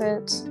go with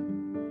it.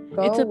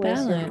 Go It's a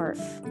with your heart.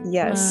 balance.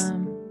 Yes.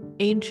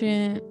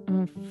 Ancient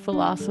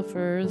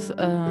philosophers,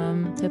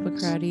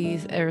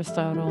 Hippocrates,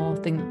 Aristotle,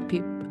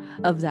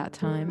 of that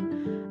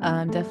time,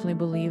 definitely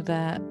believe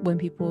that when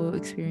people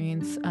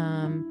experience,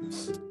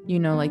 you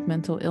know, like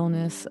mental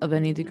illness of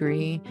any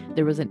degree,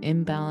 there was an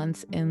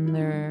imbalance in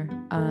their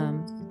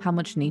how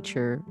much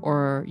nature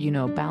or, you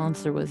know,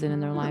 balance there was in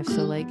their life.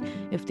 So like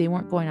if they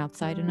weren't going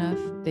outside enough,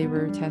 they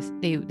would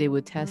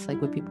test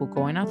like with people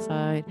going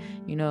outside,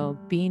 you know,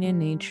 being in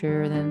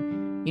nature,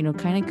 then, you know,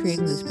 kind of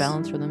creating this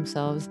balance for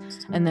themselves.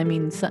 And I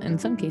mean, in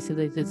some cases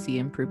they did see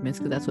improvements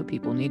because that's what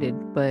people needed,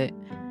 but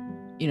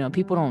you know,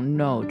 people don't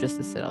know just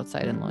to sit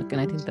outside and look.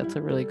 And I think that's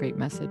a really great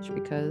message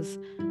because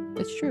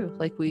it's true.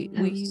 Like we're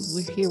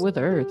here with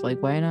Earth.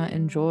 Like, why not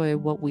enjoy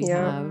what we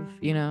Yeah. have?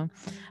 You know,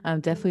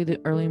 definitely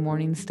the early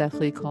mornings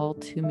definitely call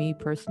to me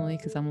personally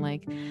because I'm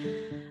like,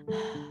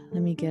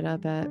 let me get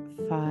up at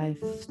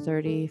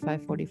 5:30,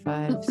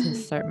 5:45 to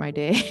start my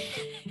day.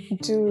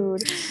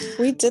 Dude,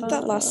 we did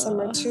that last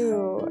summer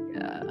too.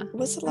 Yeah.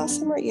 Was it last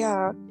summer?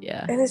 Yeah.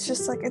 Yeah. And it's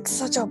just like, it's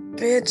such a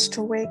bitch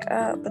to wake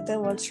up. But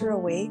then once you're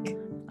awake,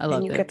 I love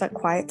and you it. get that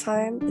quiet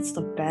time, it's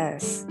the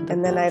best.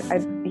 And then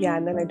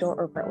and then I don't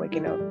regret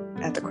waking up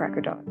at the crack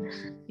of dawn.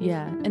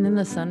 Yeah, and then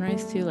the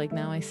sunrise too. Like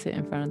now I sit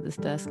in front of this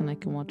desk and I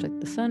can watch like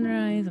the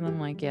sunrise and I'm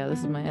like, yeah, this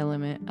is my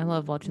element. I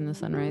love watching the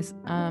sunrise.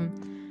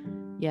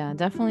 Yeah,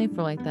 definitely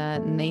for like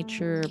that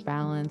nature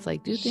balance,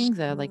 like do things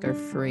that like are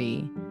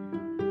free.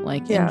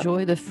 Like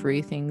enjoy the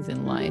free things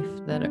in life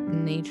that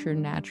nature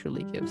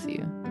naturally gives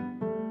you.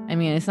 I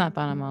mean, it's not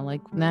Panama.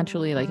 Like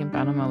naturally, like in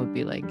Panama would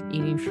be like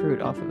eating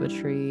fruit off of a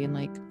tree and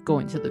like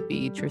going to the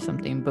beach or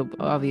something. But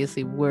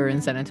obviously we're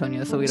in San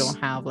Antonio, so we don't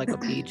have like a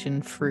beach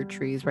and fruit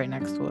trees right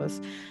next to us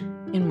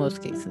in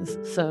most cases.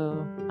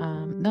 So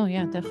no,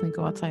 yeah, definitely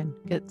go outside,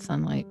 get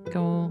sunlight,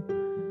 go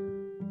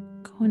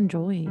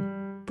enjoy.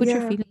 Put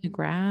your feet in the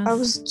grass. I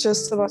was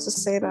just about to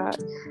say that.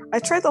 I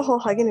tried the whole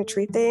hugging a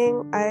tree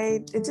thing.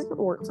 It didn't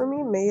work for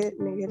me.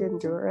 Maybe I didn't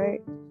do it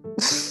right.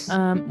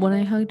 When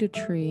I hugged a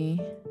tree,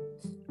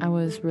 I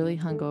was really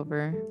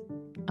hungover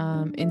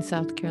in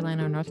South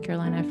Carolina or North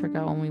Carolina. I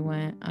forgot when we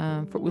went.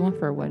 We went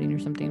for a wedding or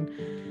something,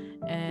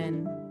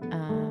 and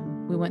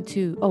we went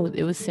to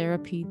it was Sarah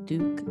P.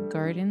 Duke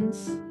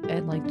Gardens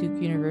at like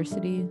Duke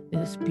University.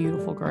 This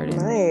beautiful garden,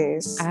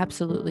 Nice.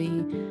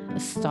 absolutely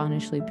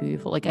astonishingly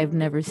beautiful. Like I've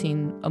never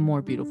seen a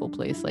more beautiful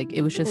place. Like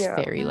it was just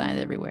fairyland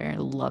everywhere. I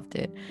loved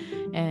it,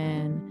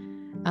 and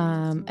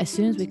as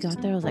soon as we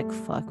got there, I was like,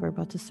 fuck, we're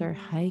about to start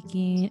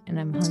hiking and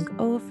I'm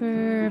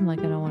hungover. I'm like,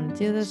 I don't want to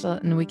do this.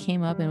 And we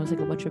came up and it was like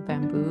a bunch of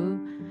bamboo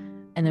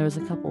and there was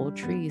a couple of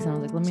trees. And I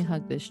was like, let me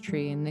hug this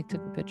tree. And Nick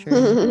took a picture.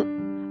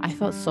 I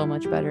felt so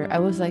much better. I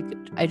was like,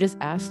 I just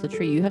asked the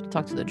tree. You have to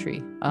talk to the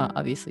tree,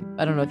 obviously.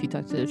 I don't know if you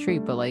talked to the tree,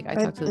 but like I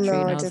talked to the tree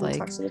and I was like,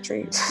 talk to the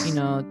tree.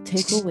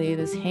 Take away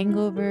this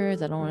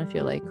hangovers. I don't want to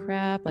feel like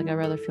crap. Like I'd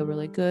rather feel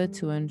really good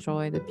to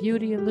enjoy the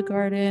beauty of the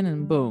garden.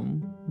 And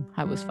boom,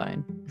 I was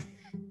fine.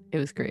 It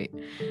was great.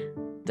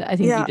 I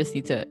think you just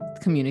need to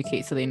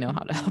communicate so they know how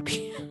to help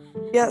you.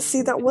 Yeah,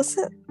 see, that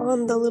wasn't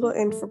on the little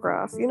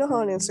infographic. You know how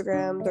on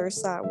Instagram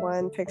there's that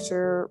one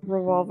picture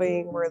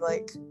revolving where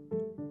like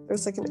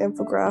there's like an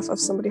infographic of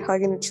somebody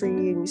hugging a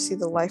tree and you see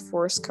the life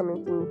force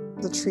coming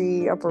from the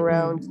tree up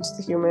around into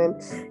the human.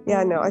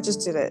 Yeah, no, I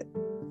just did it.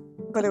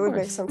 But it would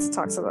make sense to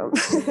talk to them.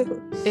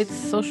 It's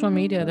social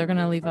media. They're going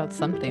to leave out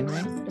something,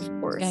 right? Of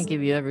course. Can't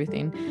give you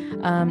everything.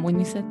 When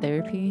you said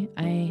therapy,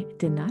 I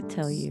did not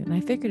tell you. And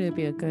I figured it'd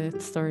be a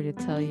good story to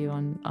tell you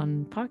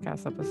on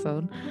podcast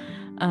episode.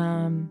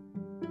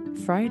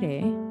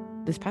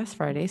 This past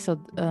Friday, so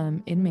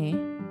in May,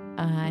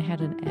 I had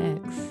an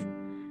ex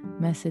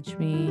message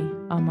me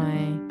on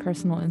my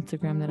personal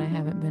Instagram that I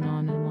haven't been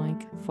on in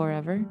like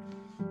forever.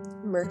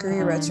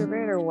 Mercury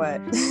retrograde or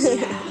what?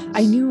 Yeah,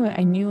 I knew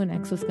an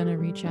ex was gonna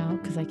reach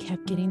out because I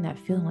kept getting that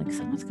feeling like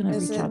someone's gonna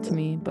reach out to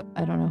me, but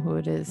I don't know who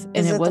it is.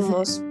 And it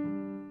wasn't.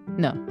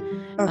 No.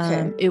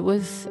 Okay. It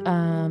was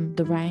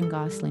the Ryan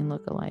Gosling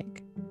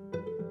lookalike.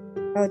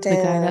 Oh damn.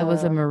 The guy that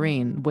was a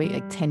Marine,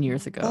 like 10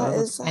 years ago. That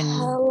is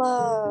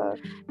hella.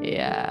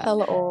 Yeah.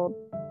 Hella old.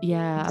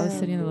 Yeah, I was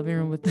sitting in the living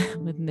room with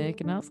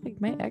Nick, and I was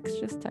like, my ex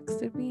just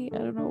texted me. I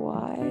don't know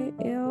why.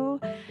 Ew.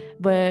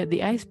 But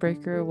the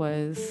icebreaker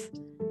was,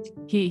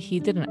 he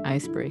did an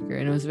icebreaker,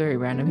 and it was very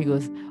random. He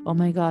goes, oh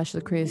my gosh,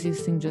 the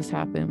craziest thing just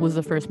happened, was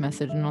the first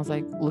message. And I was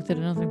like, looked at it,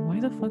 and I was like, why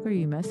the fuck are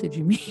you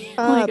messaging me?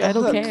 Like, I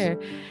don't care.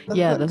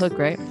 The hook,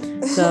 right?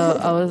 So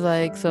I was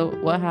like, so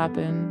what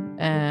happened?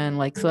 And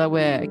like, so that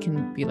way I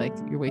can be like,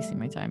 you're wasting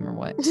my time or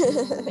what?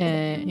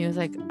 And he was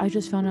like, I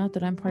just found out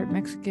that I'm part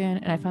Mexican,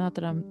 and I found out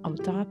that I'm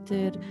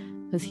adopted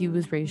because he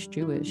was raised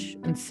Jewish.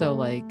 And so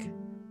like,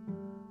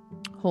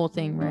 whole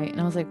thing, right? And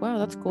I was like, wow,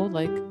 that's cool.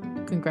 Like,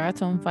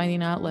 congrats on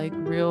finding out like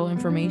real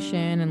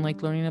information and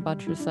like learning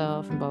about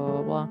yourself and blah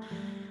blah blah blah.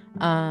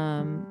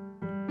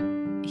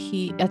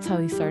 That's how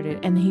he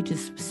started, and he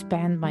just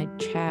spammed my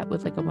chat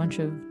with like a bunch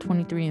of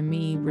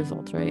 23andMe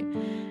results, right?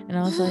 And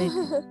I was like,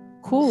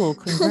 cool,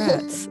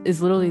 congrats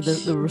is literally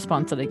the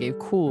response that I gave.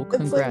 Cool,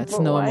 congrats,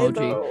 like, no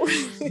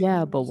emoji.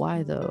 Yeah, but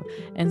why though?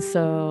 And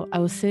so I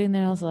was sitting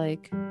there, I was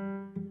like,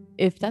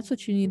 if that's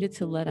what you needed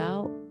to let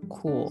out,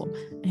 cool.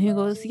 And he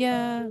goes,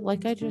 yeah,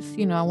 like I just,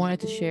 I wanted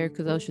to share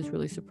because I was just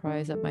really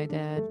surprised that my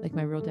dad, like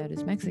my real dad,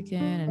 is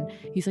Mexican. And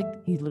he's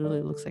like, he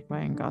literally looks like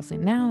Ryan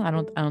Gosling. Now I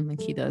don't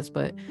think he does,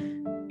 but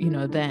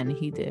then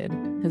he did,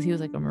 because he was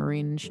like a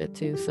Marine and shit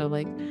too. So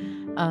like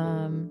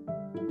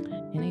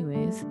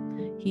anyways,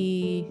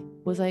 he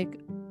was like,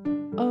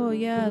 oh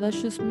yeah,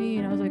 that's just me.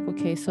 And I was like,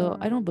 okay, so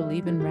I don't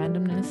believe in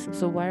randomness,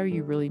 so why are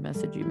you really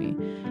messaging me?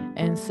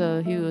 And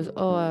so he was,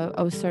 oh,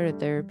 I was started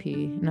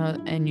therapy,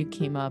 and you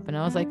came up. And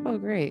I was like, oh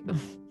great.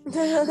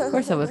 Of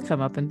course I would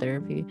come up in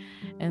therapy.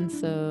 And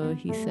so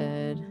he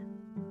said,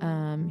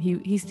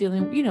 he's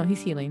dealing,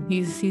 he's healing,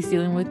 he's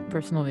dealing with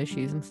personal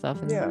issues and stuff.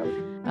 And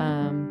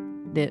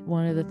that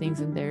one of the things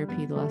in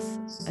therapy the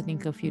last, I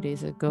think a few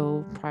days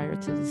ago prior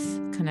to this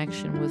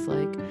connection, was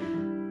like,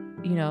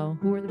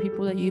 who are the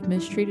people that you've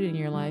mistreated in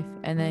your life?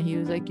 And then he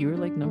was like, you were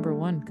like number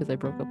one, because I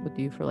broke up with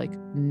you for like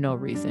no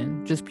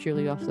reason, just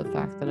purely off the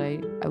fact that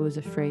I was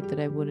afraid that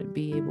I wouldn't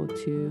be able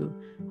to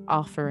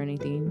offer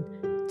anything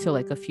to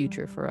like a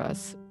future for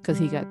us, because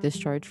he got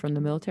discharged from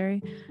the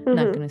military.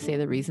 Not gonna say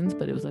the reasons,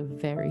 but it was a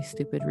very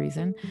stupid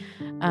reason.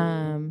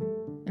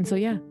 And so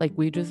yeah, like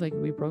we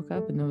broke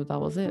up, and that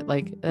was it.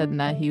 Like, and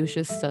that he was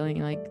just telling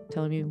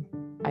me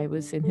I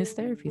was in his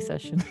therapy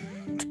session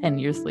 10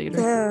 years later.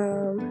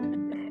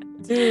 Damn.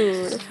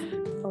 Dude,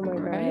 oh my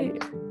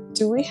god.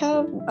 Do we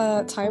have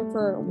time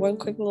for one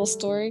quick little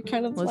story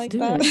kind of? Let's like do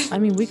that? It. I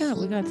mean, we got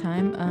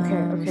time.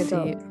 Okay,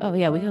 dope. Oh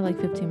yeah, we got like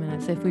 15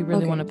 minutes if we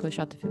really want to push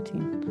out to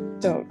 15.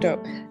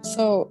 Dope.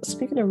 So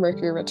speaking of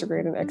Mercury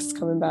retrograde and exes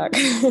coming back,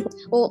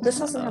 well, this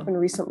hasn't happened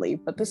recently,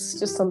 but this is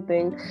just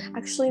something.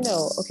 Actually,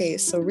 no. Okay,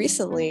 so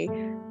recently,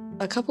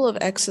 a couple of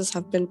exes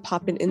have been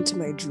popping into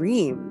my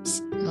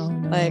dreams. Oh,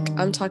 no. Like,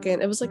 I'm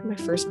talking, it was like my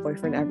first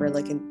boyfriend ever,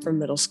 like from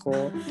middle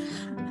school.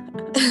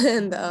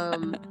 And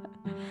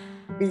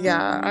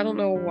Yeah, I don't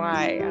know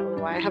why.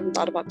 I haven't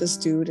thought about this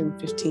dude in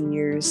 15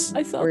 years.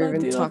 I saw or that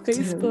even dude on talked to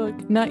him.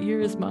 Facebook. Not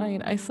yours,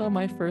 mine. I saw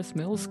my first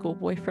middle school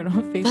boyfriend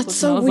on Facebook, That's and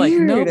so I was like,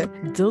 nope,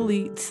 weird.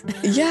 delete.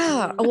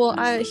 Yeah, well,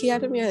 he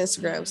added me on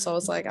Instagram, so I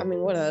was like, I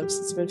mean, what up?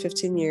 It's been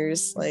 15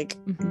 years. Like,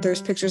 Mhm.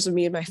 there's pictures of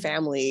me and my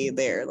family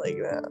there, like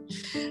that.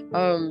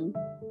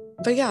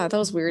 But yeah, that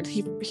was weird.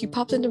 He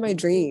popped into my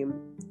dream,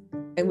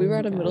 and we Oh were my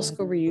at a middle God.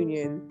 school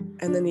reunion,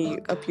 and then he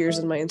appears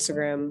in my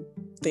Instagram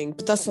thing.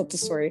 But that's not the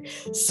story.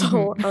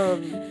 So,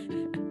 Mhm.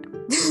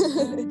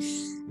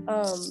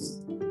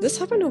 this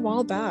happened a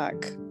while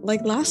back,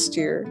 like last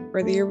year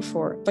or the year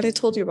before, but I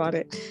told you about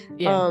it.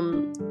 Yeah.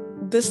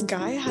 This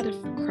guy I had a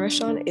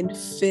crush on in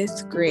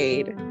 5th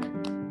grade.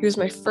 He was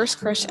my first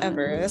crush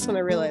ever. That's when I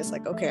realized,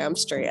 like, okay, I'm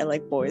straight. I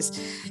like boys.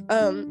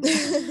 But,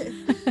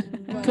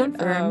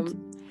 Confirmed.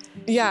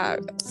 yeah.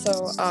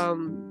 So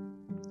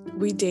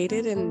we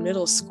dated in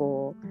middle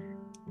school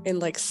in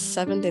like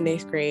 7th and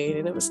 8th grade,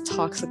 and it was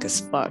toxic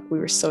as fuck. We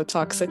were so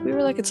toxic. We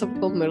were like a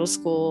typical middle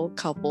school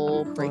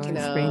couple Of breaking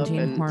course, up, ranging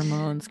and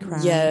hormones,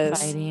 crying,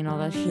 yes, fighting, all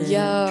that shit,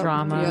 yeah,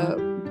 drama.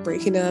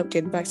 breaking up,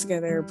 getting back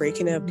together,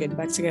 breaking up, getting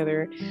back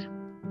together.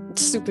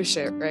 Stupid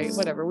shit, right?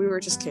 Whatever. We were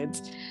just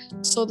kids.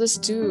 So this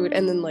dude,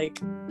 and then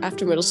like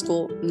after middle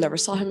school, never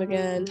saw him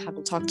again,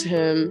 haven't talked to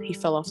him. He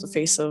fell off the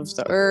face of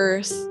the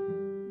earth.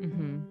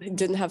 He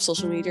didn't have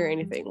social media or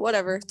anything.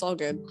 Whatever, it's all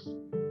good.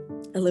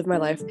 I live my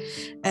life.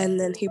 And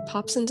then he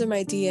pops into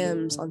my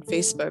DMs on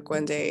Facebook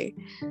one day.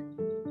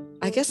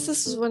 I guess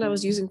this is when I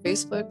was using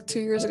Facebook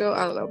 2 years ago.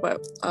 I don't know,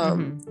 but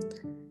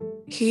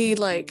he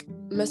like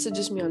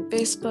messages me on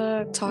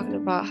Facebook talking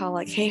about how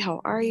like, hey,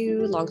 how are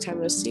you? Long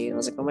time no see. And I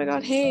was like, oh my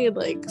God, hey,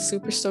 like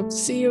super stoked to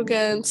see you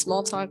again.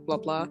 Small talk, blah,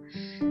 blah.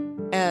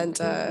 And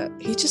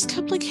he just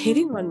kept like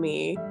hitting on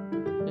me.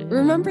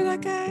 Remember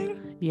that guy?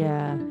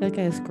 Yeah, that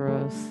guy's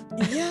gross.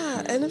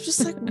 Yeah, and I'm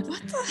just like,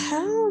 what the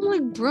hell? I'm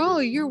like, bro,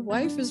 your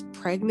wife is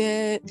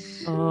pregnant.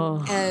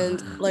 Oh.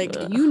 And like,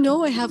 you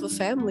know, I have a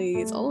family.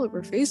 It's all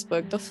over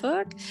Facebook. The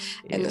fuck?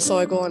 And so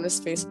I go on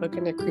his Facebook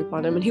and I creep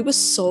on him. And he was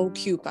so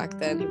cute back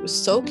then. He was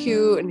so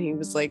cute, and he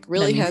was like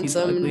really That means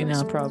handsome. he's ugly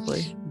now,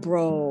 probably.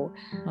 Bro,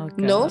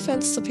 no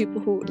offense to people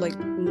who like,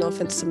 no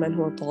offense to men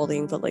who are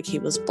balding, but like he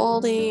was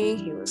balding,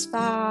 he was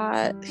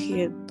fat.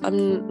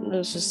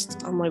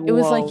 I'm like, it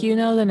was whoa. like, you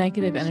know, the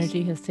negative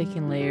energy has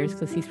taken layers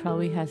because he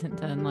probably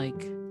hasn't done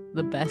like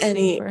the best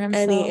thing for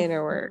himself. Any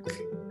inner work.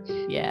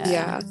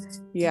 Yeah.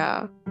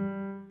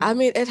 I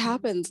mean, it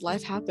happens.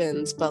 Life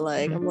happens. But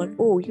like, I'm like,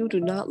 oh, you do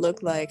not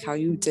look like how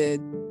you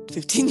did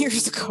 15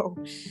 years ago.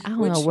 I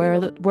don't know where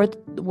the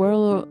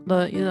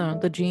you know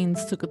the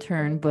genes took a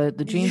turn, but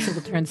the genes took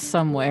a turn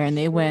somewhere, and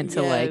they went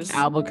to like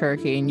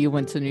Albuquerque, and you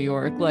went to New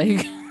York.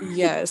 Like,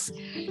 yes.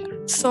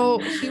 So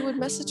he would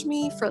message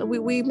me for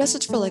we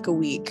messaged for like a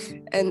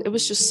week, and it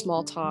was just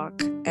small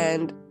talk,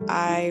 and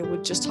I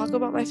would just talk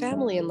about my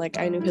family, and like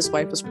I knew his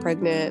wife was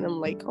pregnant, and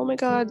I'm like, oh my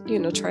God, you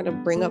know, trying to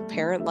bring up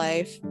parent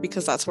life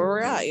because that's where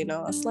we're at, you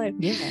know, that's life.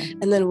 Yeah.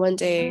 And then one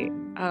day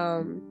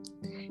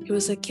he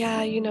was like,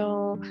 yeah, you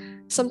know,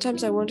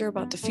 sometimes I wonder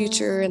about the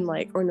future and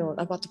like, or no,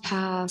 about the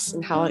past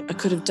and how I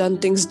could have done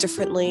things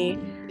differently.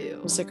 Ew.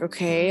 I was like,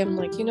 okay. I'm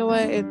like, you know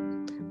what,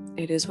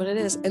 it is what it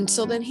is. And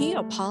so then he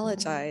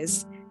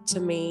apologized to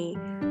me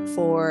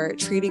for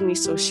treating me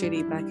so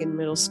shitty back in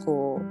middle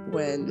school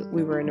when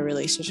we were in a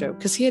relationship,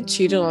 because he had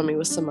cheated on me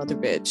with some other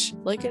bitch.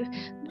 Like,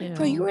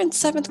 bro, you were in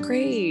 7th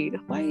grade.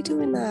 Why are you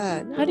doing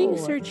that? No. How do you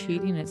start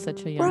cheating at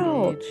such a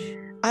young age?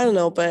 I don't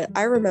know, but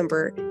I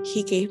remember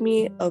he gave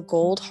me a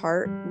gold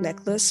heart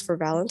necklace for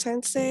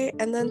Valentine's Day,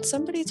 and then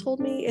somebody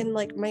told me in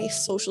like my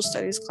social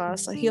studies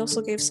class that he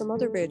also gave some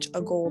other bitch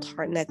a gold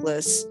heart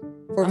necklace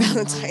for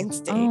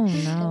Valentine's Day. Oh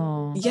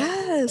no.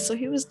 Yeah, so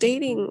he was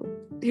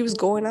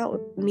going out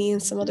with me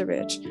and some other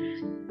bitch.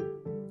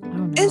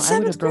 Oh no, I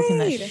would have broken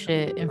that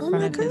shit in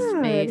front of his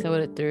face. I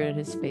would have threw it at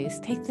his face.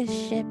 Take this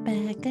shit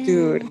back.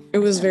 Dude, it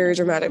was very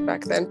dramatic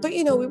back then. But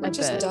you know, we were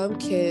just dumb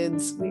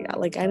kids.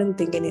 I didn't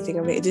think anything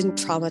of it. It didn't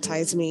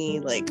traumatize me.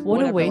 Like,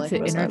 what a way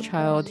to inner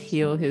child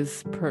heal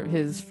his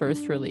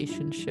first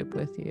relationship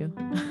with you.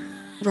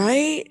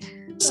 Right?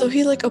 So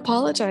he like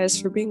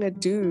apologized for being a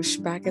douche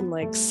back in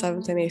like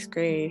 7th and 8th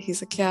grade.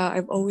 He's like, yeah,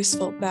 I've always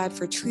felt bad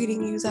for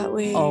treating you that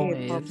way.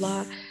 And blah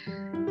blah.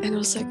 And I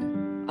was like,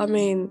 I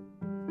mean,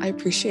 I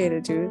appreciate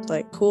it, dude.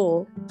 Like,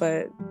 cool,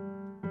 but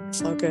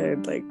it's all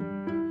good. Like,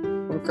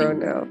 we're grown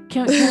now.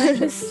 Can I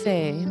just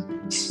say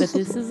that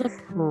this is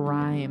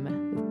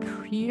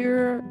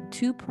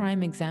two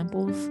prime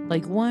examples.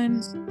 Like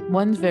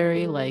one's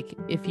very like,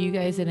 if you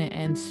guys didn't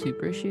end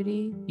super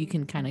shitty, you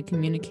can kind of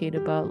communicate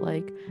about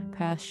like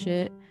past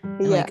shit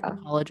and like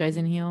apologize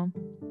and heal.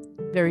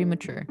 Very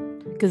mature.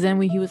 Because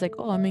then he was like,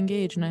 oh, I'm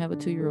engaged and I have a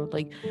 2-year-old.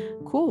 Like,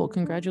 cool,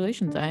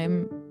 congratulations.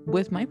 I'm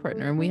with my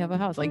partner and we have a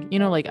house. Like, you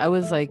know, like I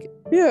was like,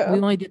 we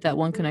only did that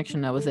one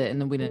connection, that was it,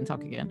 and then we didn't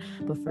talk again.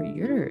 But for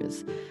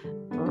yours,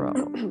 bro,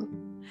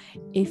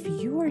 if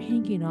you are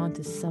hanging on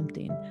to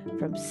something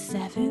from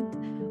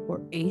 7th or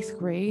 8th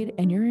grade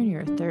and you're in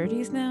your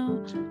 30s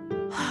now.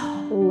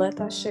 Let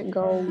that shit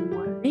go.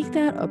 Make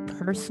that a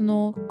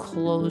personal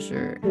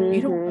closure.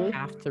 You don't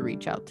have to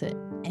reach out to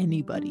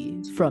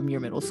anybody from your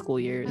middle school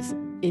years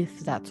if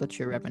that's what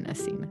you're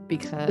reminiscing,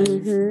 because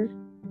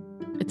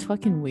it's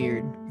fucking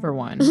weird, for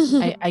one.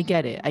 I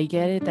get it. I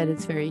get it that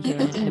it's very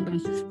human, but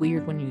it's just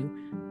weird when you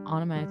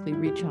automatically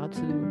reach out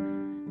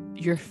to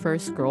your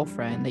first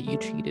girlfriend that you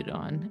cheated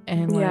on.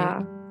 And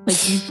like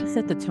you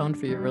set the tone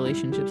for your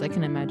relationships. I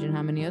can imagine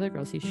how many other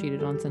girls he's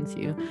cheated on since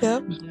you.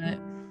 Yep. But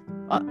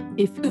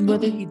if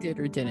whether he did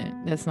or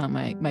didn't, that's not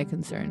my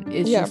concern.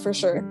 It's just, for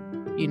sure.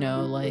 You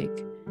know,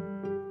 like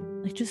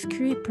just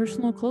create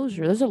personal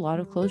closure. There's a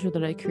lot of closure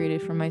that I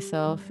created for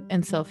myself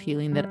and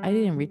self-healing that I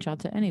didn't reach out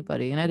to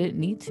anybody, and I didn't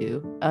need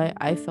to.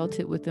 I felt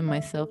it within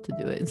myself to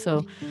do it. And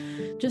so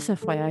just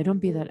FYI, don't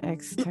be that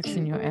ex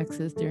texting your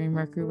exes during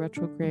Mercury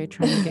retrograde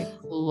trying to get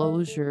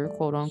closure,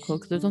 quote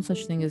unquote, because there's no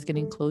such thing as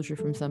getting closure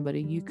from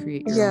somebody. You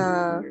create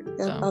your own closure,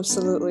 so.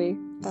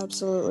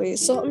 Absolutely.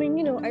 So I mean,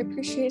 you know, I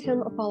appreciate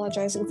him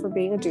apologizing for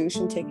being a douche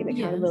and taking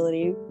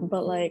accountability,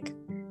 but like,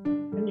 I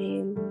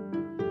mean,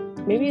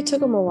 maybe it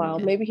took him a while.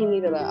 Maybe he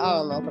needed that. I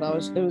don't know, but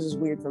it was just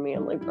weird for me.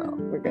 I'm like, bro,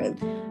 we're good.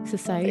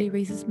 Society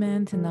raises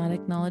men to not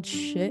acknowledge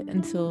shit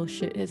until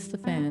shit hits the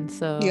fan.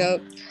 So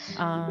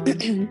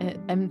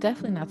I'm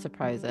definitely not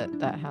surprised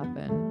that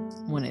happened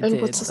when it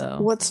did.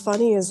 What's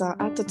funny is that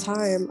at the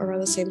time,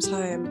 around the same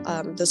time,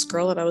 this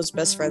girl that I was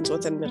best friends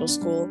with in middle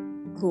school,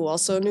 who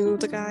also knew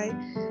the guy,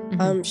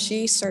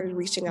 she started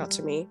reaching out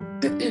to me.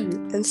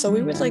 And so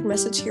we would like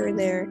message here and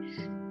there.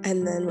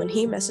 And then when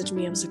he messaged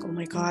me, I was like, oh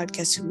my God,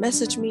 guess who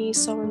messaged me?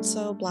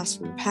 So-and-so, blast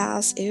from the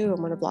past. Ew, I'm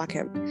going to block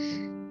him.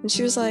 And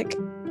she was like,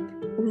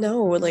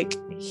 no, like,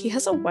 he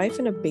has a wife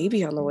and a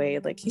baby on the way.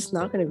 Like, he's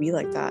not going to be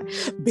like that.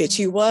 Bitch,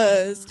 he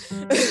was.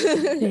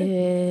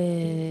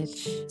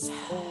 Bitch. So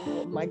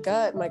my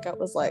gut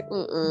was like,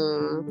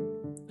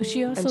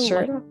 She also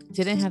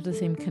didn't have the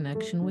same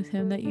connection with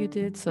him that you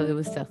did, so it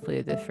was definitely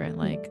a different,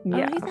 like, he's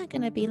not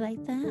going to be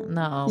like that.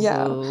 No.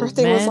 Yeah, her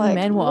thing was like,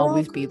 men will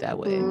always be that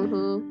way.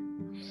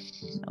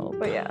 Nope.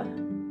 But yeah.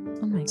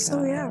 Oh my God.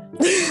 So yeah.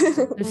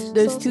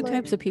 There's two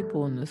types of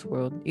people in this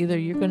world. Either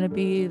you're gonna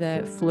be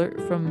that flirt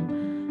from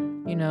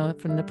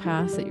the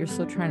past that you're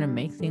still trying to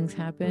make things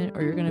happen,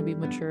 or you're gonna be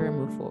mature and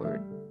move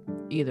forward.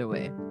 Either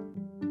way,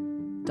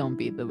 don't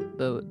be the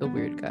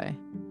weird guy.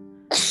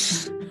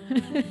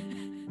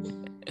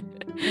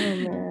 Oh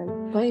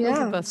man. But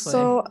yeah.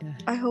 So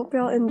I hope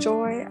y'all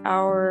enjoy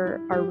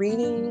our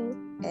reading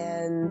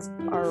and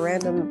our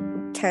random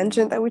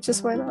tangent that we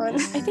just went on.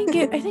 I think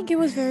it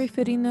was very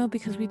fitting though,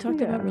 because we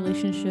talked about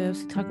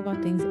relationships, we talk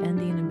about things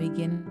ending and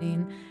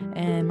beginning,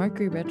 and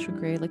Mercury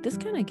retrograde, like this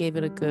kind of gave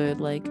it a good,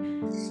 like,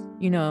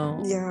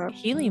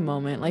 healing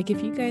moment. Like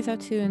if you guys have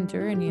to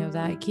endure any of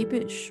that, keep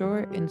it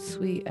short and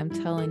sweet. I'm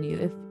telling you,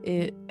 if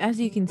it, as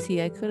you can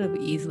see, I could have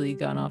easily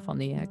gone off on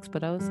the ex,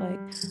 but I was like,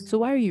 so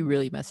why are you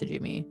really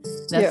messaging me?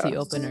 That's the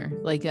opener.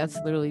 Like that's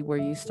literally where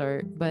you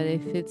start. But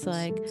if it's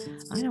like,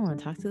 I don't want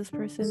to talk to this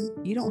person,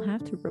 you don't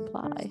have to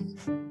reply.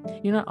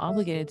 You're not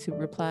obligated to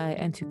reply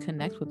and to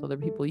connect with other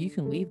people. You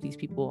can leave these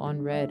people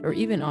on read or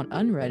even on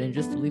unread and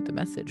just delete the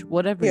message,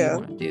 whatever you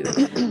want to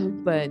do.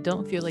 But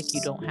don't feel like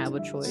you don't have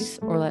a choice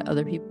or that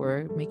other people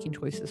are making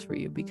choices for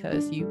you,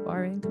 because you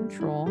are in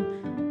control.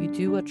 You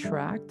do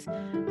attract,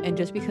 and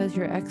just because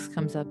your ex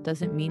comes up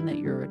doesn't mean that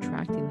you're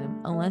attracting them,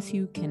 unless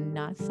you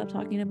cannot stop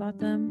talking about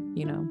them,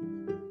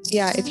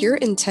 Yeah, if you're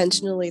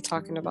intentionally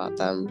talking about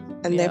them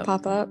and they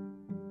pop up,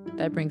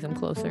 that brings them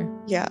closer.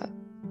 Yeah.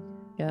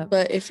 Yep.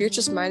 But if you're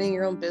just minding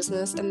your own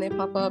business and they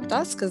pop up,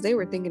 that's because they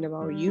were thinking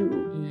about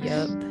you.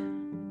 Yep.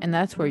 And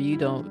that's where you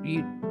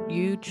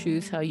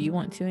choose how you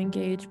want to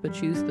engage, but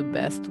choose the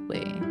best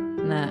way,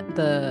 not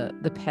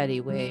the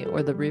petty way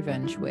or the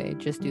revenge way.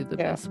 Just do the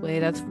best way.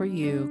 That's for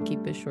you.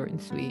 Keep it short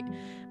and sweet.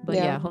 But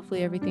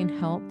hopefully everything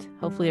helped.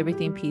 Hopefully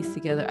everything pieced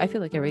together. I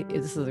feel like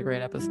this is a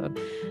great episode.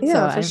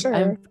 Yeah, so for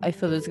sure. I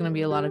feel there's going to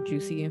be a lot of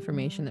juicy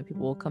information that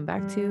people will come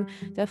back to.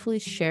 Definitely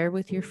share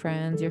with your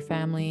friends, your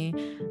family.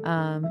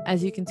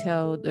 As you can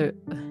tell,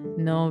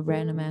 no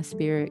random ass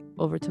spirit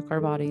overtook our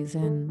bodies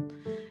and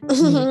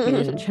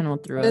communicated and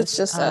channeled through us. It's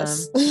just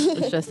us.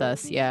 It's just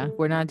us. Yeah,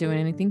 we're not doing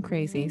anything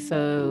crazy.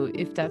 So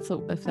if that's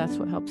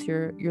what helps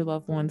your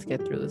loved ones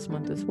get through this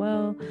month as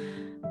well,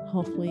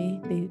 hopefully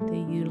they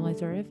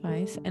utilize our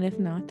advice, and if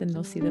not, then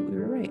they'll see that we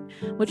were right,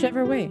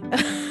 whichever way.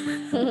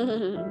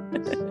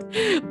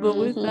 But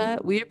with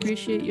that, we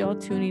appreciate y'all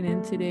tuning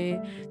in today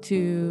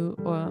to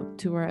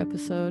our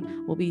episode.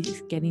 We'll be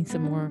getting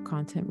some more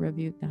content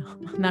reviewed now,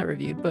 not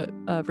reviewed, but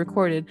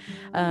recorded,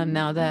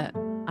 now that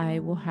I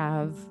will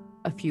have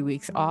a few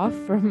weeks off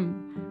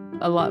from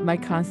my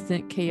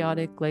constant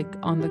chaotic, like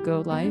on the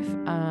go life.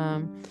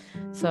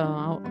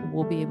 So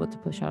we'll be able to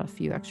push out a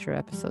few extra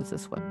episodes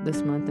this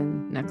month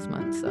and next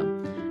month. So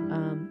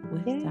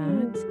with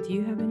that, do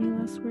you have any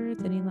last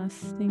words, any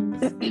last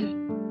things?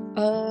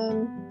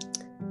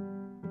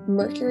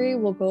 Mercury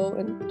will go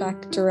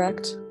back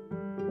direct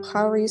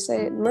however you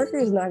say it,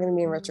 Mercury is not going to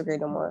be in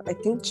retrograde no more. I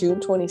think June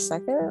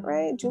 22nd,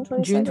 right? June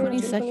 22nd, June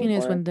 22nd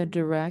is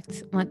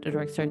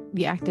 24th? when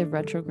the active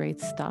retrograde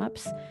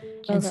stops.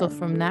 And so Okay.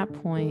 from that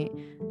point,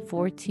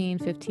 14,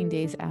 15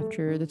 days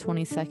after the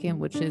 22nd,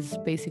 which is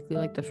basically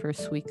like the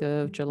first week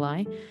of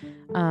July,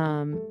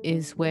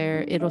 is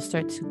where it'll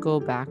start to go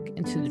back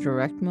into the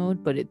direct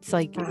mode. But it's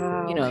like, you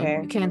know,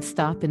 Okay. you can't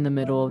stop in the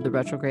middle of the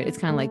retrograde. It's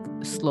kind of like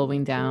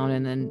slowing down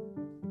and then,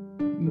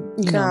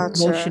 you know,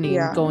 Gotcha. motioning,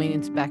 Yeah. going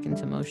back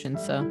into motion.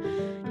 So,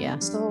 yeah.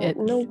 So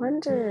no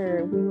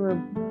wonder we were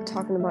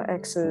talking about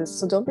exes.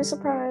 So don't be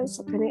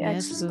surprised if any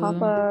Yes, exes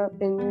pop up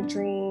in your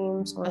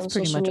dreams or that's on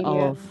pretty social much all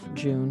media. of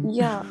June.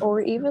 Yeah, or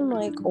even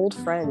like old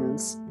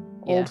friends.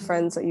 Yeah. Old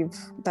friends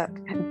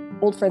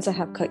that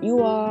have cut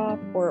you off,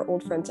 or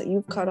old friends that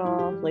you've cut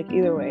off. Like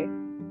either way.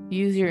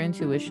 Use your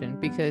intuition,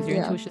 because your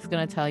Yeah. intuition is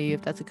going to tell you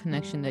if that's a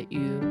connection that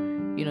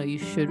you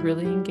should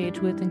really engage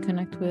with and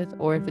connect with,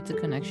 or if it's a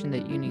connection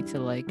that you need to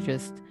like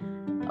just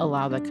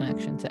allow that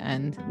connection to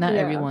end. Not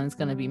everyone's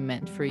going to be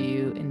meant for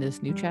you in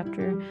this new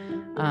chapter.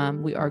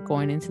 We are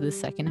going into the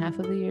second half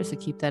of the year, so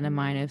keep that in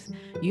mind. If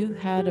you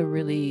had a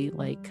really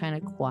like kind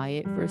of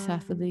quiet first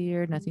half of the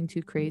year, nothing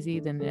too crazy,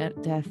 then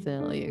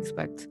definitely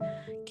expect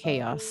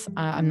chaos.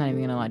 I'm not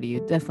even gonna lie to you,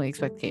 definitely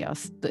expect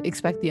chaos.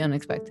 Expect the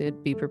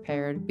unexpected, be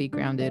prepared, be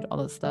grounded, all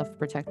that stuff,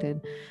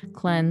 protected,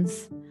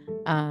 cleanse.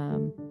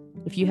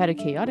 If you had a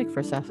chaotic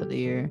first half of the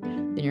year,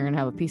 then you're gonna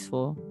have a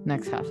peaceful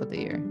next half of the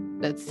year.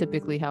 That's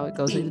typically how it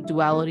goes. The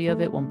duality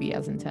of it won't be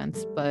as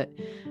intense. But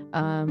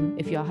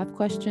if y'all have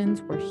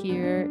questions, we're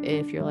here.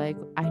 If you're like,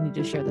 I need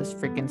to share this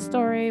freaking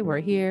story,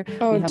 we're here.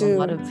 Oh, we have dude. a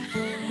lot of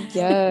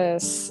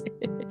Yes.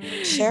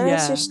 Share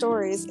us your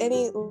stories.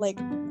 Any like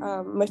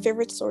my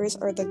favorite stories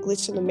are the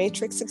glitch in the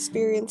matrix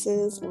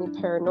experiences, any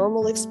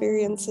paranormal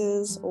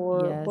experiences,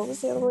 or what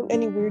was the other one?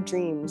 Any weird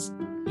dreams.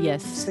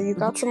 Yes. So you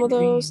got some of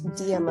those?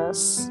 DM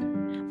us.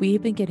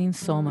 We've been getting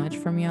so much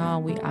from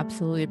y'all. We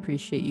absolutely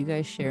appreciate you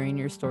guys sharing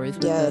your stories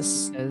with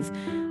us, because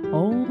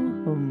oh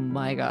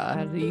my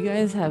god, you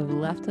guys have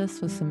left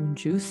us with some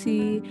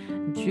juicy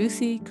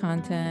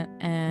content,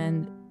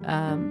 and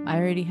I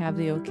already have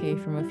the okay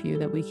from a few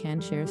that we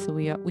can share, so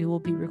we will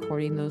be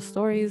recording those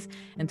stories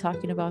and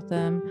talking about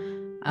them.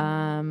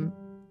 I'm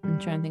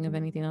trying to think of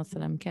anything else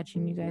that I'm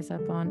catching you guys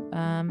up on.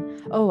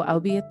 I'll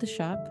be at the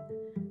shop,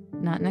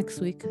 not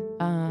next week,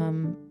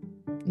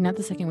 not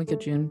the second week of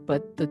June,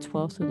 but the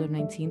 12th through the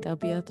 19th, I'll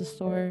be at the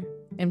store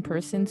in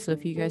person. So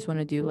if you guys want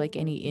to do like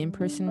any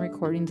in-person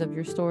recordings of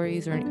your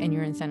stories, and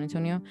you're in San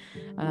Antonio,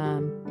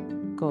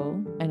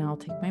 go and I'll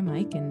take my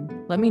mic and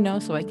let me know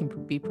so I can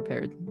be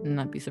prepared and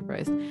not be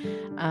surprised.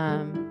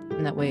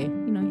 And that way,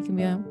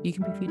 you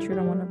can be featured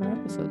on one of our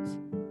episodes.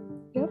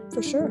 Yep,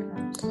 for sure.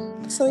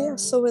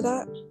 So with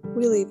that,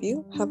 we leave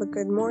you. Have a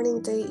good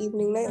morning, day,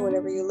 evening, night,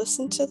 whenever you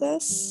listen to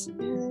this.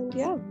 And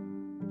yeah.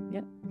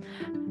 Yep.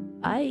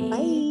 Bye.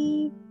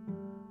 Bye.